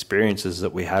kinds of experiences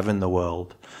that we have in the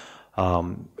world.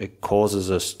 It causes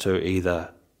us to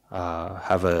either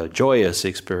have a joyous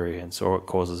experience, or it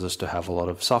causes us to have a lot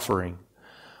of suffering.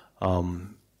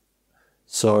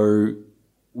 So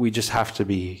we just have to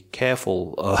be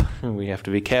careful. We have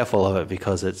to be careful of it,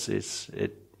 because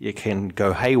it can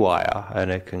go haywire and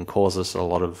it can cause us a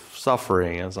lot of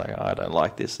suffering. It's like, I don't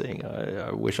like this thing.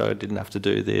 I wish I didn't have to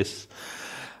do this.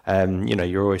 And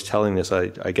you're always telling this.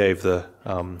 I gave a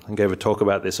talk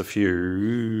about this it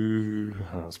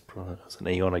was an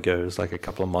eon ago. It was like a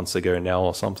couple of months ago now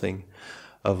or something.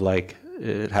 Of like,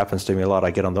 it happens to me a lot.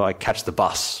 I catch the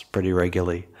bus pretty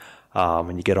regularly.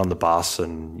 And you get on the bus,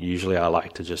 and usually I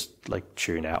like to just like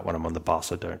tune out when I'm on the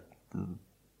bus. I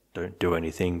don't do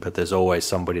anything, but there's always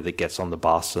somebody that gets on the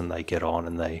bus and they get on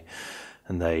and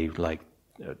they like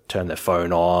turn their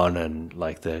phone on and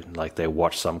they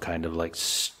watch some kind of like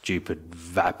stupid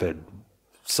vapid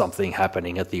something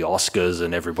happening at the Oscars,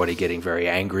 and everybody getting very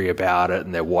angry about it,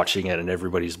 and they're watching it, and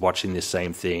everybody's watching this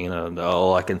same thing, and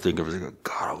all I can think of is,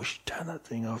 God, I wish you'd turn that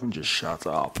thing off and just shut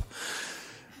up.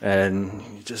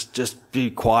 And just be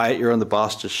quiet. You're on the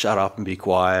bus, just shut up and be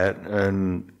quiet.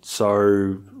 And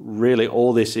so really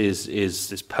all this is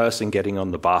this person getting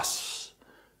on the bus,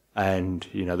 and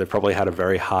they probably had a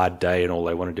very hard day, and all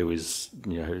they want to do is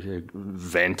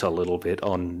vent a little bit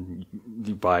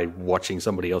by watching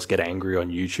somebody else get angry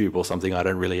on YouTube or something. I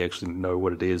don't really actually know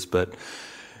what it is, but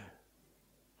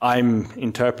I'm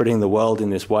interpreting the world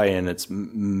in this way, and it's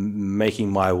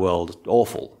making my world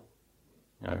awful.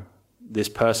 This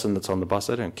person that's on the bus,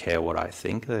 they don't care what I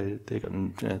think. They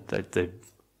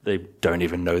don't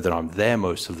even know that I'm there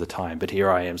most of the time. But here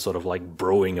I am, sort of like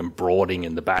brewing and brooding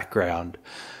in the background,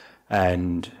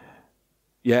 and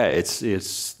it's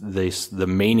the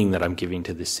meaning that I'm giving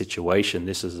to this situation.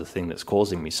 This is the thing that's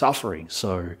causing me suffering.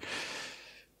 So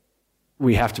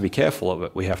we have to be careful of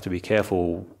it. We have to be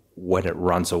careful when it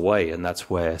runs away, and that's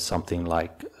where something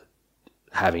like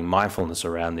having mindfulness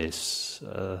around this.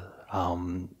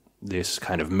 This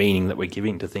kind of meaning that we're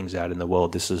giving to things out in the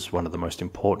world, this is one of the most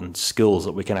important skills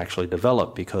that we can actually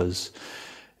develop, because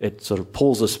it sort of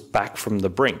pulls us back from the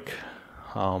brink.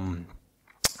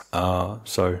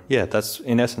 That's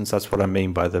in essence, that's what I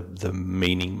mean by the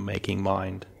meaning-making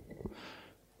mind.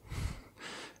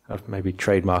 I've maybe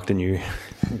trademarked a new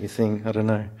thing, I don't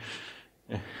know.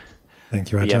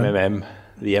 Thank you, Ajahn.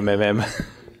 The MMM.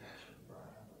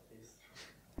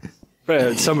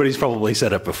 Somebody's probably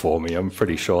said it before me. I'm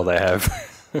pretty sure they have.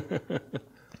 Are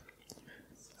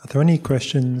there any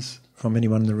questions from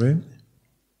anyone in the room?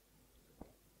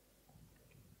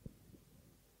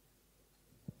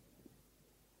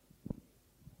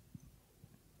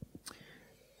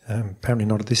 Apparently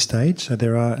not at this stage. So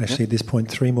there are actually at this point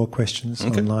 3 more questions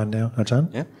online now,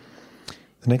 Ajahn. Yeah.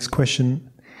 The next question.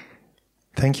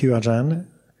 Thank you, Ajahn.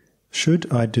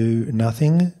 Should I do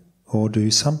nothing or do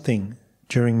something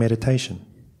during meditation?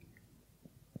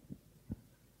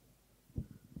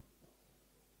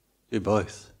 Do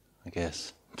both, I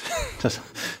guess.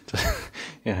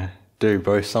 Do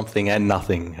both something and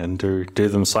nothing, and do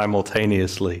them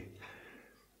simultaneously.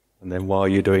 And then while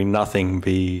you're doing nothing,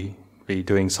 be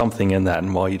doing something in that,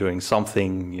 and while you're doing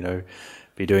something,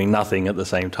 be doing nothing at the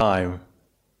same time.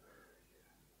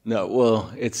 No,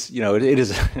 well, it's it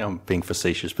is. I'm being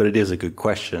facetious, but it is a good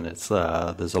question. It's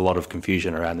there's a lot of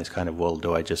confusion around this kind of world.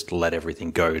 Do I just let everything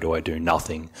go? Do I do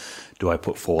nothing? Do I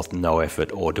put forth no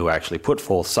effort, or do I actually put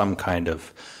forth some kind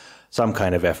of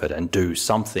effort and do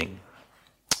something?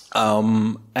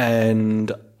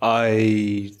 And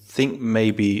I think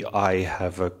maybe I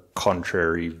have a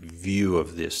contrary view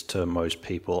of this to most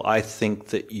people. I think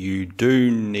that you do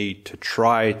need to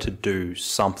try to do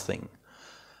something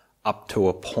up to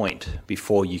a point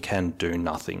before you can do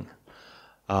nothing.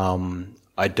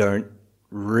 I don't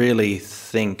really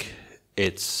think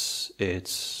it's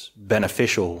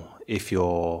beneficial if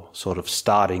you're sort of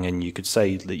starting and you could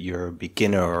say that you're a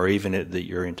beginner, or even that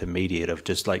you're intermediate, of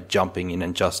just like jumping in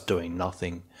and just doing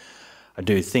nothing. I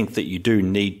do think that you do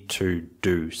need to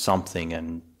do something,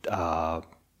 and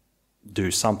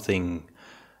do something,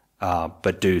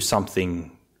 but do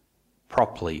something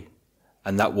properly,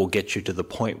 and that will get you to the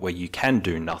point where you can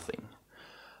do nothing.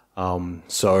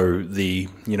 So the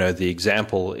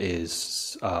example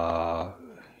is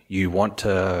you want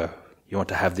to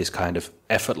have this kind of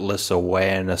effortless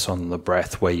awareness on the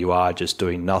breath where you are just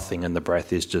doing nothing and the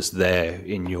breath is just there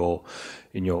in your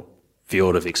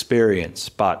field of experience.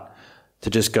 But to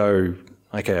just go,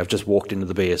 okay, I've just walked into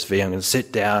the BSV, I'm going to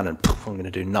sit down and poof, I'm going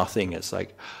to do nothing. It's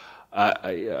like,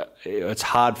 it's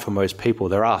hard for most people.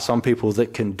 There are some people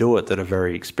that can do it that are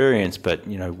very experienced, but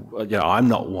I'm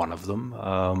not one of them,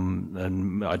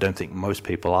 and I don't think most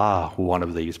people are one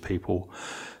of these people.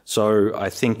 So I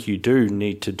think you do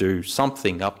need to do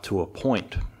something up to a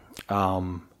point,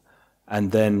 and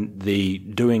then the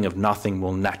doing of nothing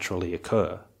will naturally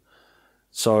occur.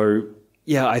 So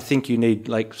yeah, I think you need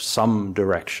like some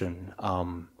direction,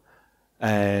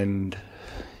 and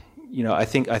I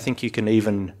think you can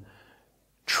even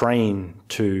train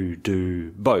to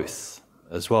do both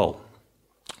as well.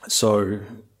 So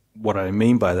what I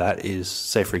mean by that is,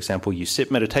 say for example, you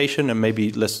sit meditation, and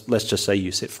maybe let's just say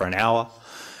you sit for an hour.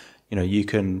 You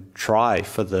can try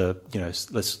for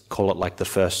let's call it like the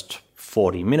first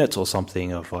 40 minutes or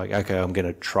something of like, okay, I'm going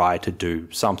to try to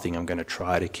do something. I'm going to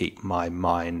try to keep my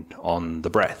mind on the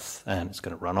breath, and it's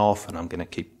going to run off, and I'm going to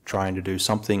keep trying to do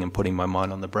something and putting my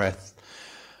mind on the breath.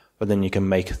 But then you can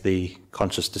make the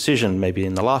conscious decision maybe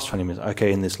in the last 20 minutes,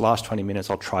 okay, in this last 20 minutes,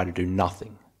 I'll try to do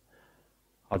nothing.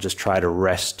 I'll just try to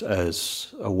rest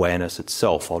as awareness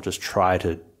itself. I'll just try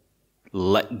to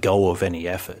let go of any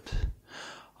effort.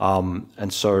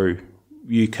 And so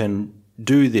you can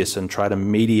do this and try to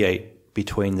mediate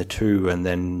between the two and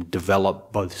then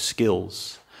develop both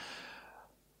skills.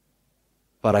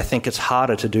 But I think it's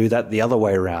harder to do that the other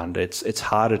way around. It's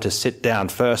harder to sit down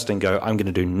first and go, I'm going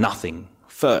to do nothing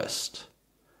first,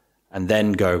 and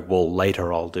then go, well,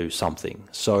 later I'll do something.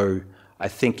 So I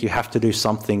think you have to do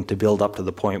something to build up to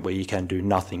the point where you can do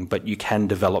nothing, but you can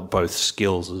develop both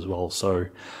skills as well. So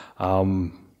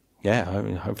yeah, I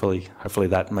mean, hopefully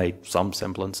that made some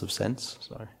semblance of sense.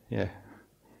 So yeah.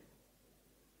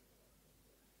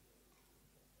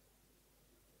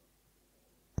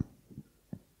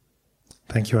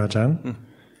 Thank you, Ajahn.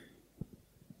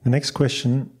 The next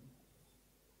question,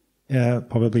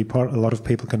 probably a lot of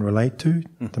people can relate to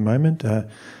at the moment.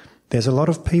 There's a lot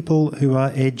of people who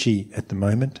are edgy at the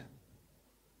moment.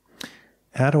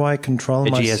 How do I control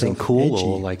myself? Edgy as in cool, edgy,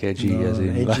 or like edgy as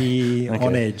in... edgy okay.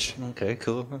 On edge. Okay,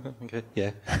 cool. Okay,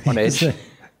 yeah, on edge.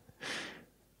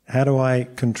 How do I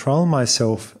control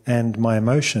myself and my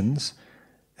emotions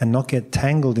and not get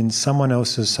tangled in someone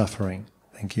else's suffering?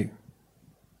 Thank you.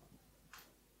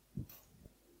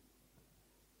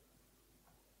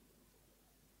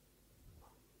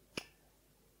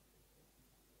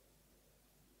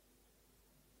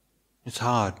 It's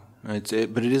hard, but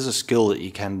it is a skill that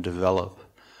you can develop.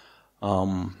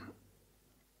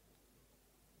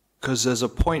 Because there's a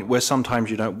point where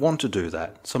sometimes you don't want to do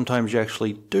that. Sometimes you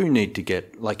actually do need to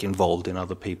get involved in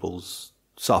other people's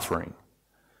suffering.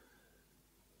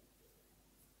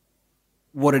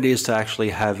 What it is to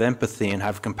actually have empathy and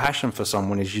have compassion for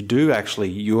someone is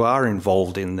you are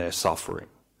involved in their suffering.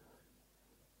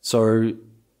 So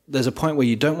there's a point where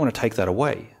you don't want to take that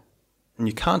away, and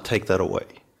you can't take that away.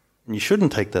 And you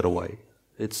shouldn't take that away.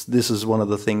 This is one of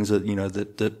the things that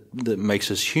that makes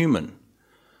us human.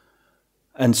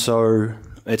 And so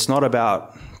it's not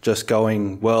about just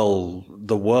going, well,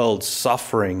 the world's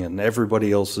suffering and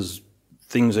everybody else's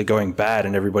things are going bad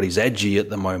and everybody's edgy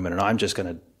at the moment and I'm just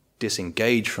going to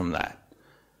disengage from that.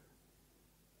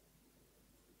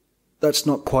 That's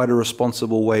not quite a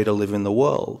responsible way to live in the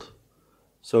world.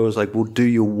 So it's like, well, do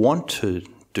you want to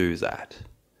do that?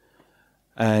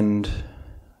 And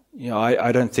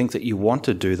I don't think that you want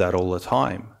to do that all the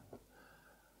time.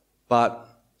 But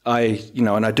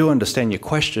and I do understand your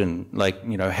question,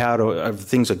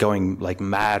 things are going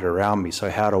mad around me, so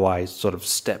how do I sort of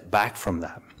step back from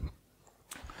that?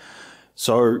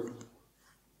 So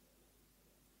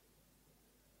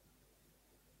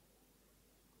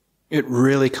it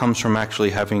really comes from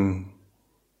actually having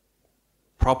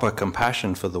proper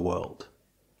compassion for the world.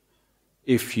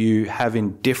 If you have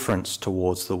indifference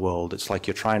towards the world, it's like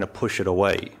you're trying to push it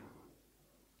away.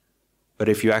 But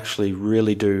if you actually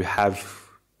really do have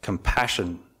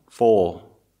compassion for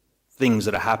things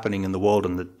that are happening in the world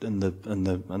and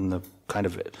the kind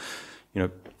of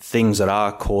things that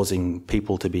are causing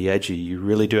people to be edgy, you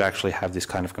really do actually have this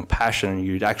kind of compassion, and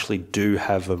you actually do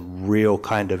have a real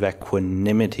kind of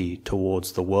equanimity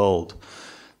towards the world.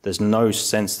 There's no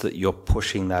sense that you're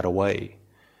pushing that away,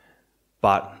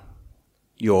 but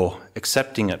you're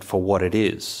accepting it for what it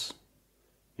is.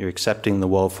 You're accepting the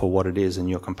world for what it is, and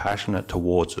you're compassionate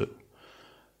towards it.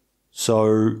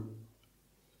 So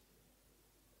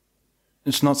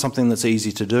it's not something that's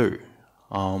easy to do.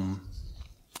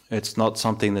 It's not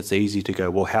something that's easy to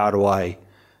go, well, how do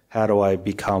I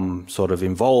become sort of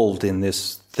involved in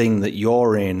this thing that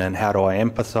you're in, and how do I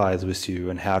empathize with you,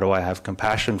 and how do I have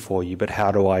compassion for you, but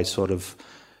how do I sort of,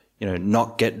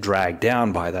 not get dragged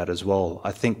down by that as well?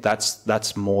 I think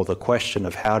that's more the question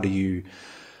of how you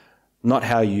not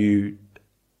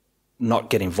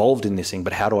get involved in this thing,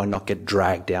 but how do I not get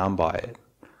dragged down by it?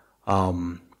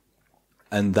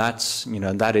 And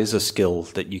that is a skill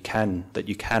that you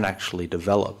can actually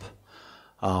develop,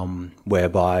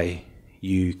 whereby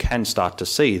you can start to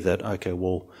see that, okay,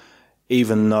 well,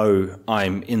 even though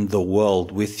I'm in the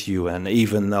world with you, and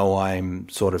even though I'm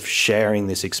sort of sharing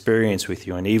this experience with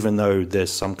you, and even though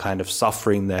there's some kind of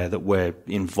suffering there that we're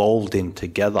involved in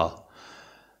together,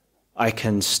 I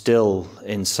can still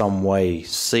in some way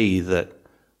see that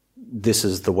this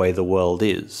is the way the world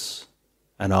is,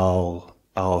 and I'll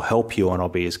help you, and I'll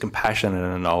be as compassionate,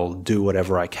 and I'll do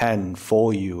whatever I can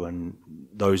for you and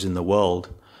those in the world.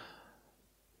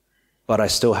 But I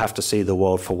still have to see the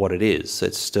world for what it is.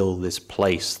 It's still this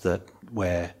place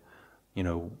where,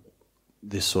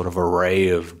 this sort of array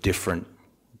of different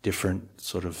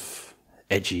sort of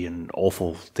edgy and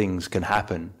awful things can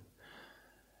happen.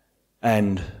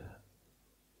 And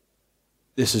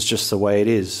this is just the way it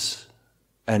is.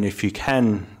 And if you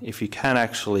can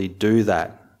actually do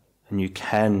that, and you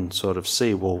can sort of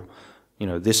see, well,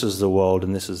 this is the world,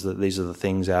 and these are the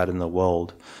things out in the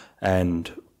world, and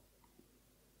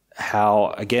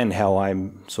how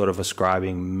I'm sort of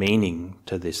ascribing meaning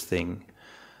to this thing.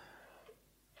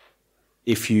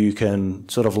 If you can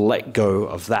sort of let go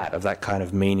of that kind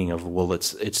of meaning of, well,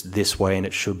 it's this way and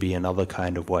it should be another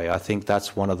kind of way, I think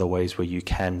that's one of the ways where you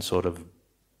can sort of,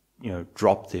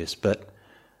 drop this. But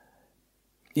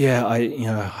yeah,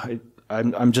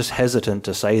 I'm just hesitant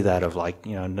to say that of like,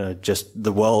 no, just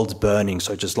the world's burning,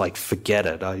 so just like forget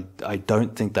it. I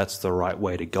don't think that's the right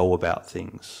way to go about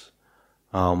things.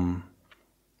 So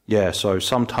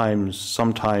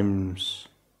sometimes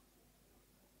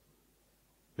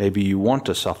maybe you want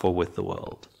to suffer with the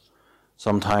world.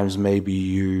 Sometimes maybe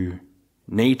you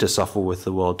need to suffer with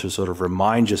the world to sort of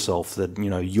remind yourself that,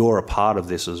 you're a part of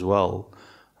this as well,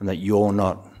 and that you're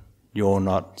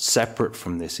not separate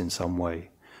from this in some way.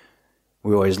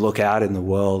 We always look out in the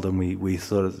world and we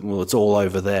sort of, well, it's all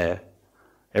over there.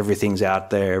 Everything's out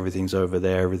there, everything's over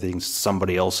there, everything's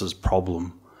somebody else's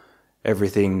problem.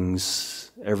 Everything's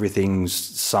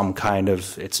some kind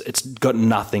of, it's got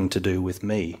nothing to do with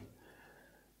me.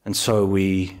 And so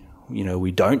we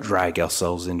don't drag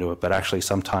ourselves into it, but actually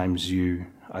sometimes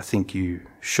I think you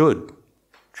should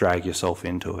drag yourself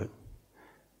into it.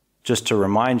 Just to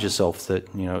remind yourself that,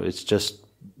 it's just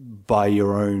by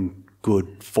your own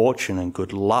good fortune and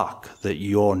good luck that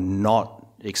you're not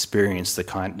experiencing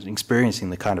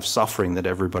the kind of suffering that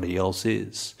everybody else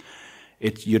is.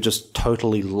 You're just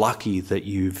totally lucky that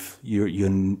you're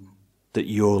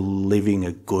living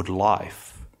a good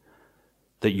life,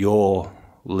 that you're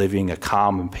living a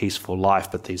calm and peaceful life,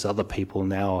 but these other people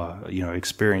now are,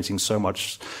 experiencing so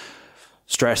much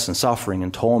stress and suffering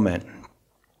and torment.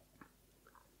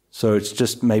 So it's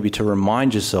just maybe to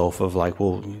remind yourself of like,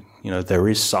 well, there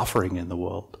is suffering in the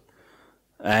world.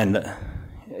 And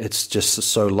it's just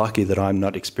so lucky that I'm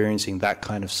not experiencing that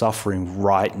kind of suffering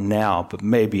right now, but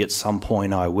maybe at some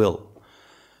point I will.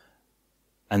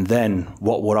 And then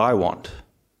what would I want?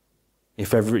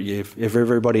 If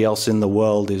everybody else in the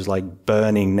world is like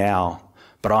burning now,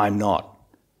 but I'm not,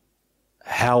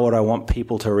 how would I want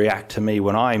people to react to me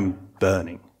when I'm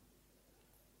burning?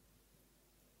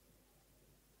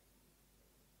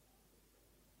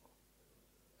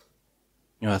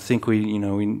 I think we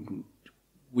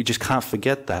just can't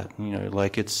forget that,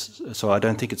 so I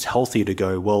don't think it's healthy to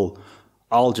go, well,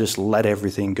 I'll just let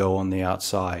everything go on the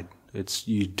outside.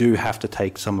 You do have to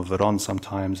take some of it on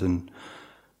sometimes, and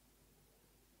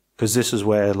because this is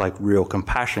where like real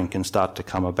compassion can start to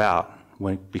come about,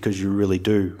 because you really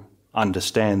do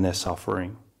understand their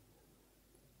suffering,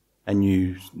 and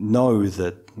you know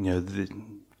that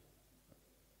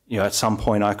at some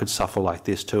point I could suffer like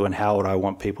this too, and how would I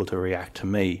want people to react to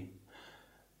me?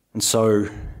 And so,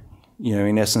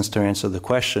 in essence, to answer the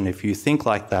question, if you think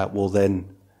like that, well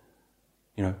then,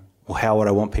 well, how would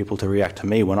I want people to react to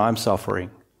me when I'm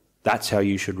suffering? That's how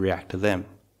you should react to them.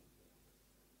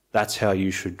 That's how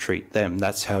you should treat them.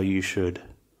 That's how you should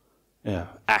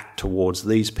act towards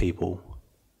these people.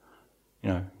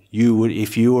 you would,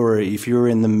 if you were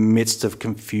in the midst of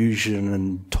confusion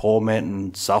and torment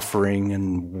and suffering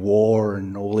and war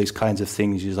and all these kinds of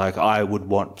things, you're like, I would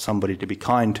want somebody to be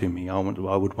kind to me. I would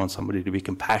want somebody to be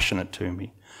compassionate to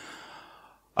me.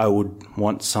 I would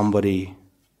want somebody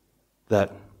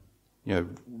that,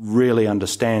 really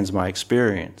understands my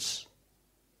experience.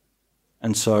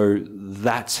 And so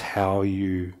that's how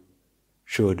you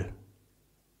should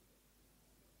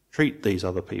treat these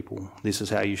other people. This is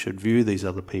how you should view these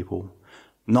other people,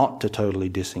 not to totally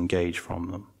disengage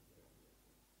from them.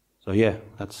 So yeah,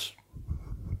 that's...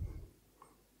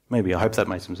 Maybe, I hope that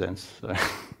made some sense. So.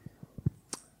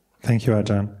 Thank you,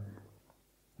 Ajahn.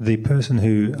 The person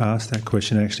who asked that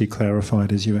question actually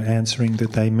clarified as you were answering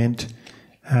that they meant,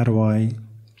 how do I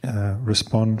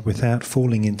respond without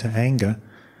falling into anger?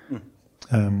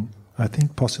 I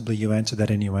think possibly you answered that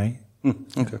anyway.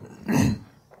 Okay.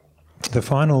 The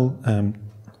final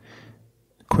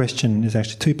question is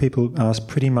actually two people asked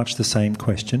pretty much the same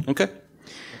question. Okay.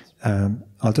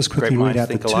 I'll just quickly read out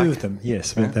the two of them.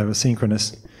 Yes, yeah. They were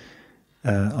synchronous.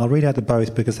 I'll read out the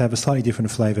both because they have a slightly different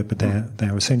flavour, but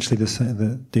they're essentially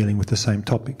dealing with the same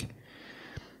topic.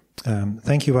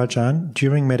 Thank you, Ajahn.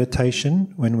 During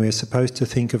meditation, when we're supposed to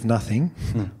think of nothing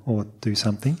or do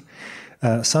something,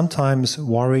 sometimes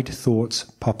worried thoughts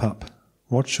pop up.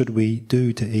 What should we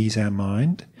do to ease our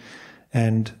mind?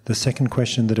 And the second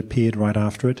question that appeared right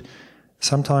after it,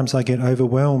 sometimes I get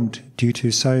overwhelmed due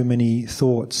to so many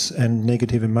thoughts and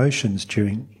negative emotions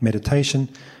during meditation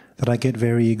that I get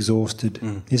very exhausted.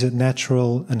 Is it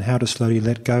natural, and how to slowly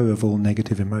let go of all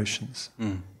negative emotions?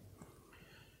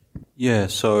 Yeah,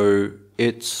 so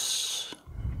it's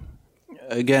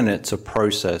a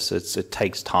process. It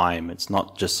takes time. It's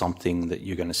not just something that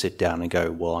you're going to sit down and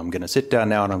go, well, I'm going to sit down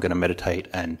now and I'm going to meditate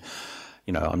and,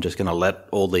 I'm just going to let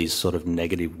all these sort of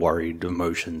negative, worried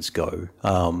emotions go.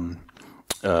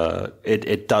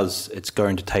 It's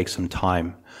going to take some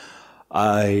time.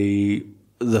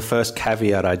 The first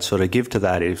caveat I'd sort of give to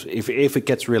that is if it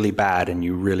gets really bad and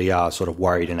you really are sort of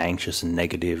worried and anxious and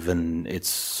negative and it's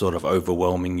sort of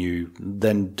overwhelming you,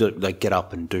 then get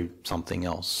up and do something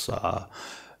else.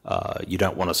 You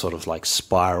don't want to sort of like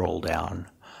spiral down.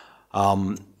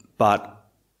 But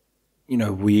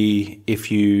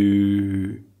if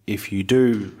you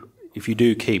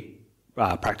do keep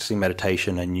practicing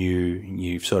meditation and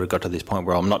you've sort of got to this point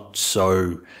where I'm not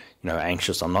so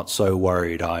anxious, I'm not so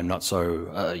worried, I'm not so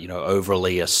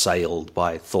overly assailed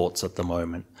by thoughts at the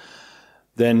moment,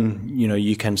 then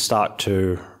you can start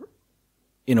to,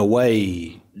 in a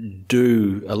way,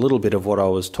 do a little bit of what I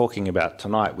was talking about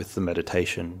tonight with the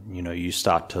meditation. You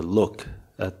start to look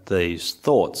at these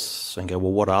thoughts and go,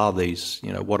 well, what are these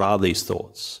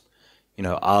thoughts?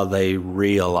 Are they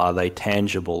real? Are they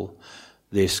tangible?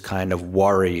 This kind of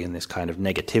worry and this kind of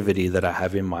negativity that I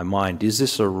have in my mind, is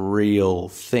this a real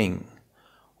thing?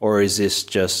 Or is this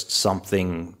just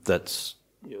something that's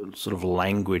sort of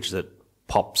language that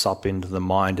pops up into the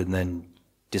mind and then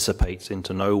dissipates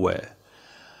into nowhere?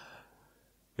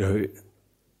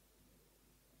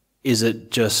 Is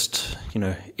it just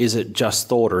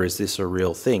thought, or is this a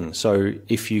real thing? So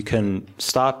if you can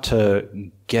start to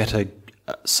get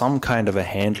some kind of a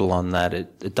handle on that,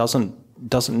 it doesn't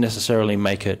necessarily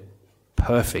make it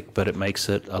perfect, but it makes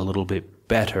it a little bit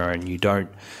better, and you're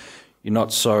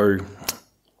not so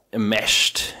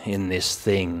enmeshed in this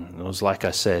thing. It was like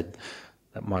I said,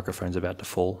 that microphone's about to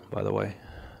fall, by the way.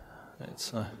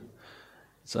 It's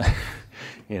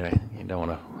you don't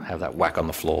want to have that whack on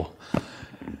the floor.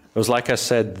 It was like I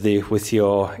said,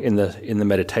 in the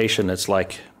meditation, it's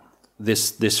like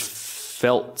this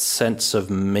felt sense of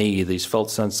me, these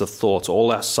felt sense of thoughts,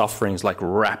 all our sufferings like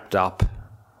wrapped up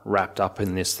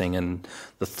in this thing, and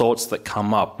the thoughts that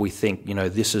come up, we think,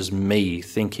 this is me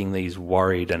thinking these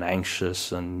worried and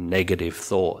anxious and negative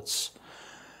thoughts.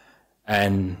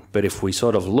 But if we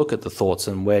sort of look at the thoughts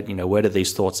and where do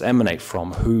these thoughts emanate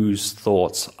from? Whose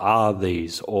thoughts are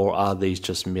these, or are these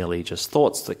just merely just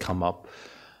thoughts that come up?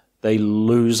 They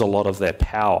lose a lot of their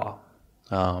power.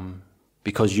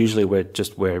 Because usually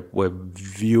we're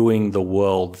viewing the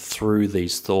world through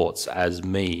these thoughts as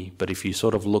me. But if you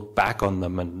sort of look back on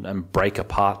them and break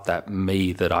apart that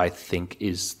me that I think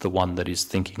is the one that is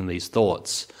thinking these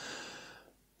thoughts,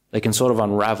 they can sort of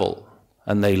unravel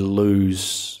and they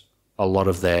lose a lot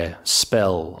of their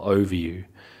spell over you.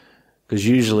 Because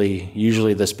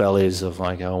usually the spell is of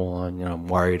like, I'm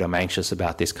worried, I'm anxious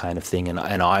about this kind of thing, and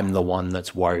I'm the one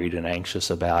that's worried and anxious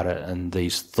about it, and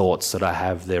these thoughts that I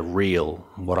have, they're real.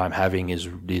 What I'm having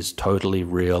is totally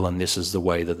real, and this is the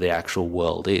way that the actual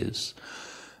world is.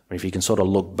 But if you can sort of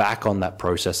look back on that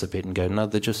process a bit and go, no,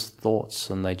 they're just thoughts,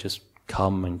 and they just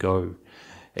come and go,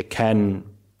 they can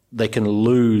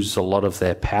lose a lot of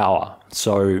their power.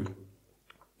 So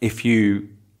if you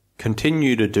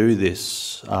continue to do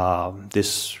this,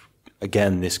 this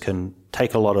can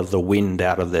take a lot of the wind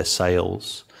out of their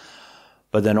sails.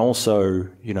 But then also,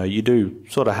 you do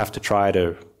sort of have to try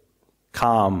to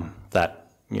calm that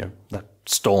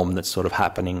storm that's sort of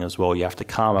happening as well. You have to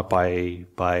calm it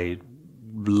by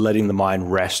letting the mind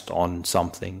rest on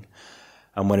something.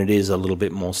 And when it is a little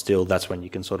bit more still, that's when you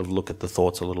can sort of look at the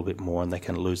thoughts a little bit more and they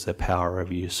can lose their power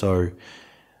over you. So,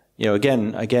 the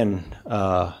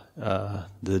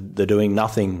doing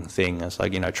nothing thing is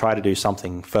like, try to do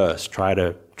something first. Try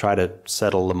to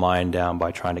settle the mind down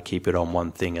by trying to keep it on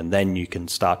one thing, and then you can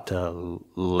start to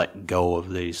let go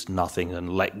of these nothing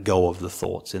and let go of the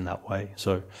thoughts in that way.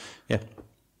 So, yeah.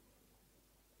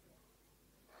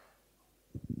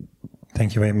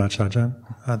 Thank you very much, Ajahn.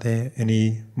 Are there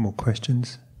any more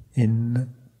questions in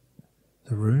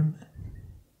the room?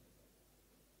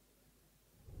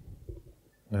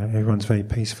 No, everyone's very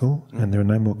peaceful, and there are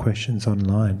no more questions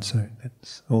online, so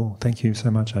that's all. Thank you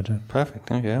so much, Ajahn. Perfect.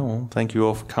 Okay. Well, thank you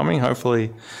all for coming.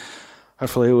 Hopefully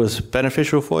it was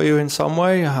beneficial for you in some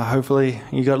way. Hopefully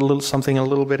you got something a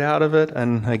little bit out of it.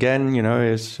 And again,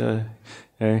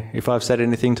 if I've said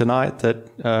anything tonight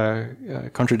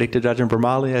that contradicted Ajahn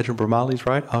Brahmali's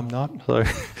right. I'm not. So,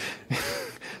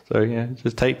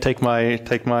 just take my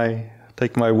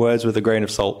words with a grain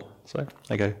of salt. So,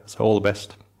 okay. So all the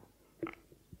best.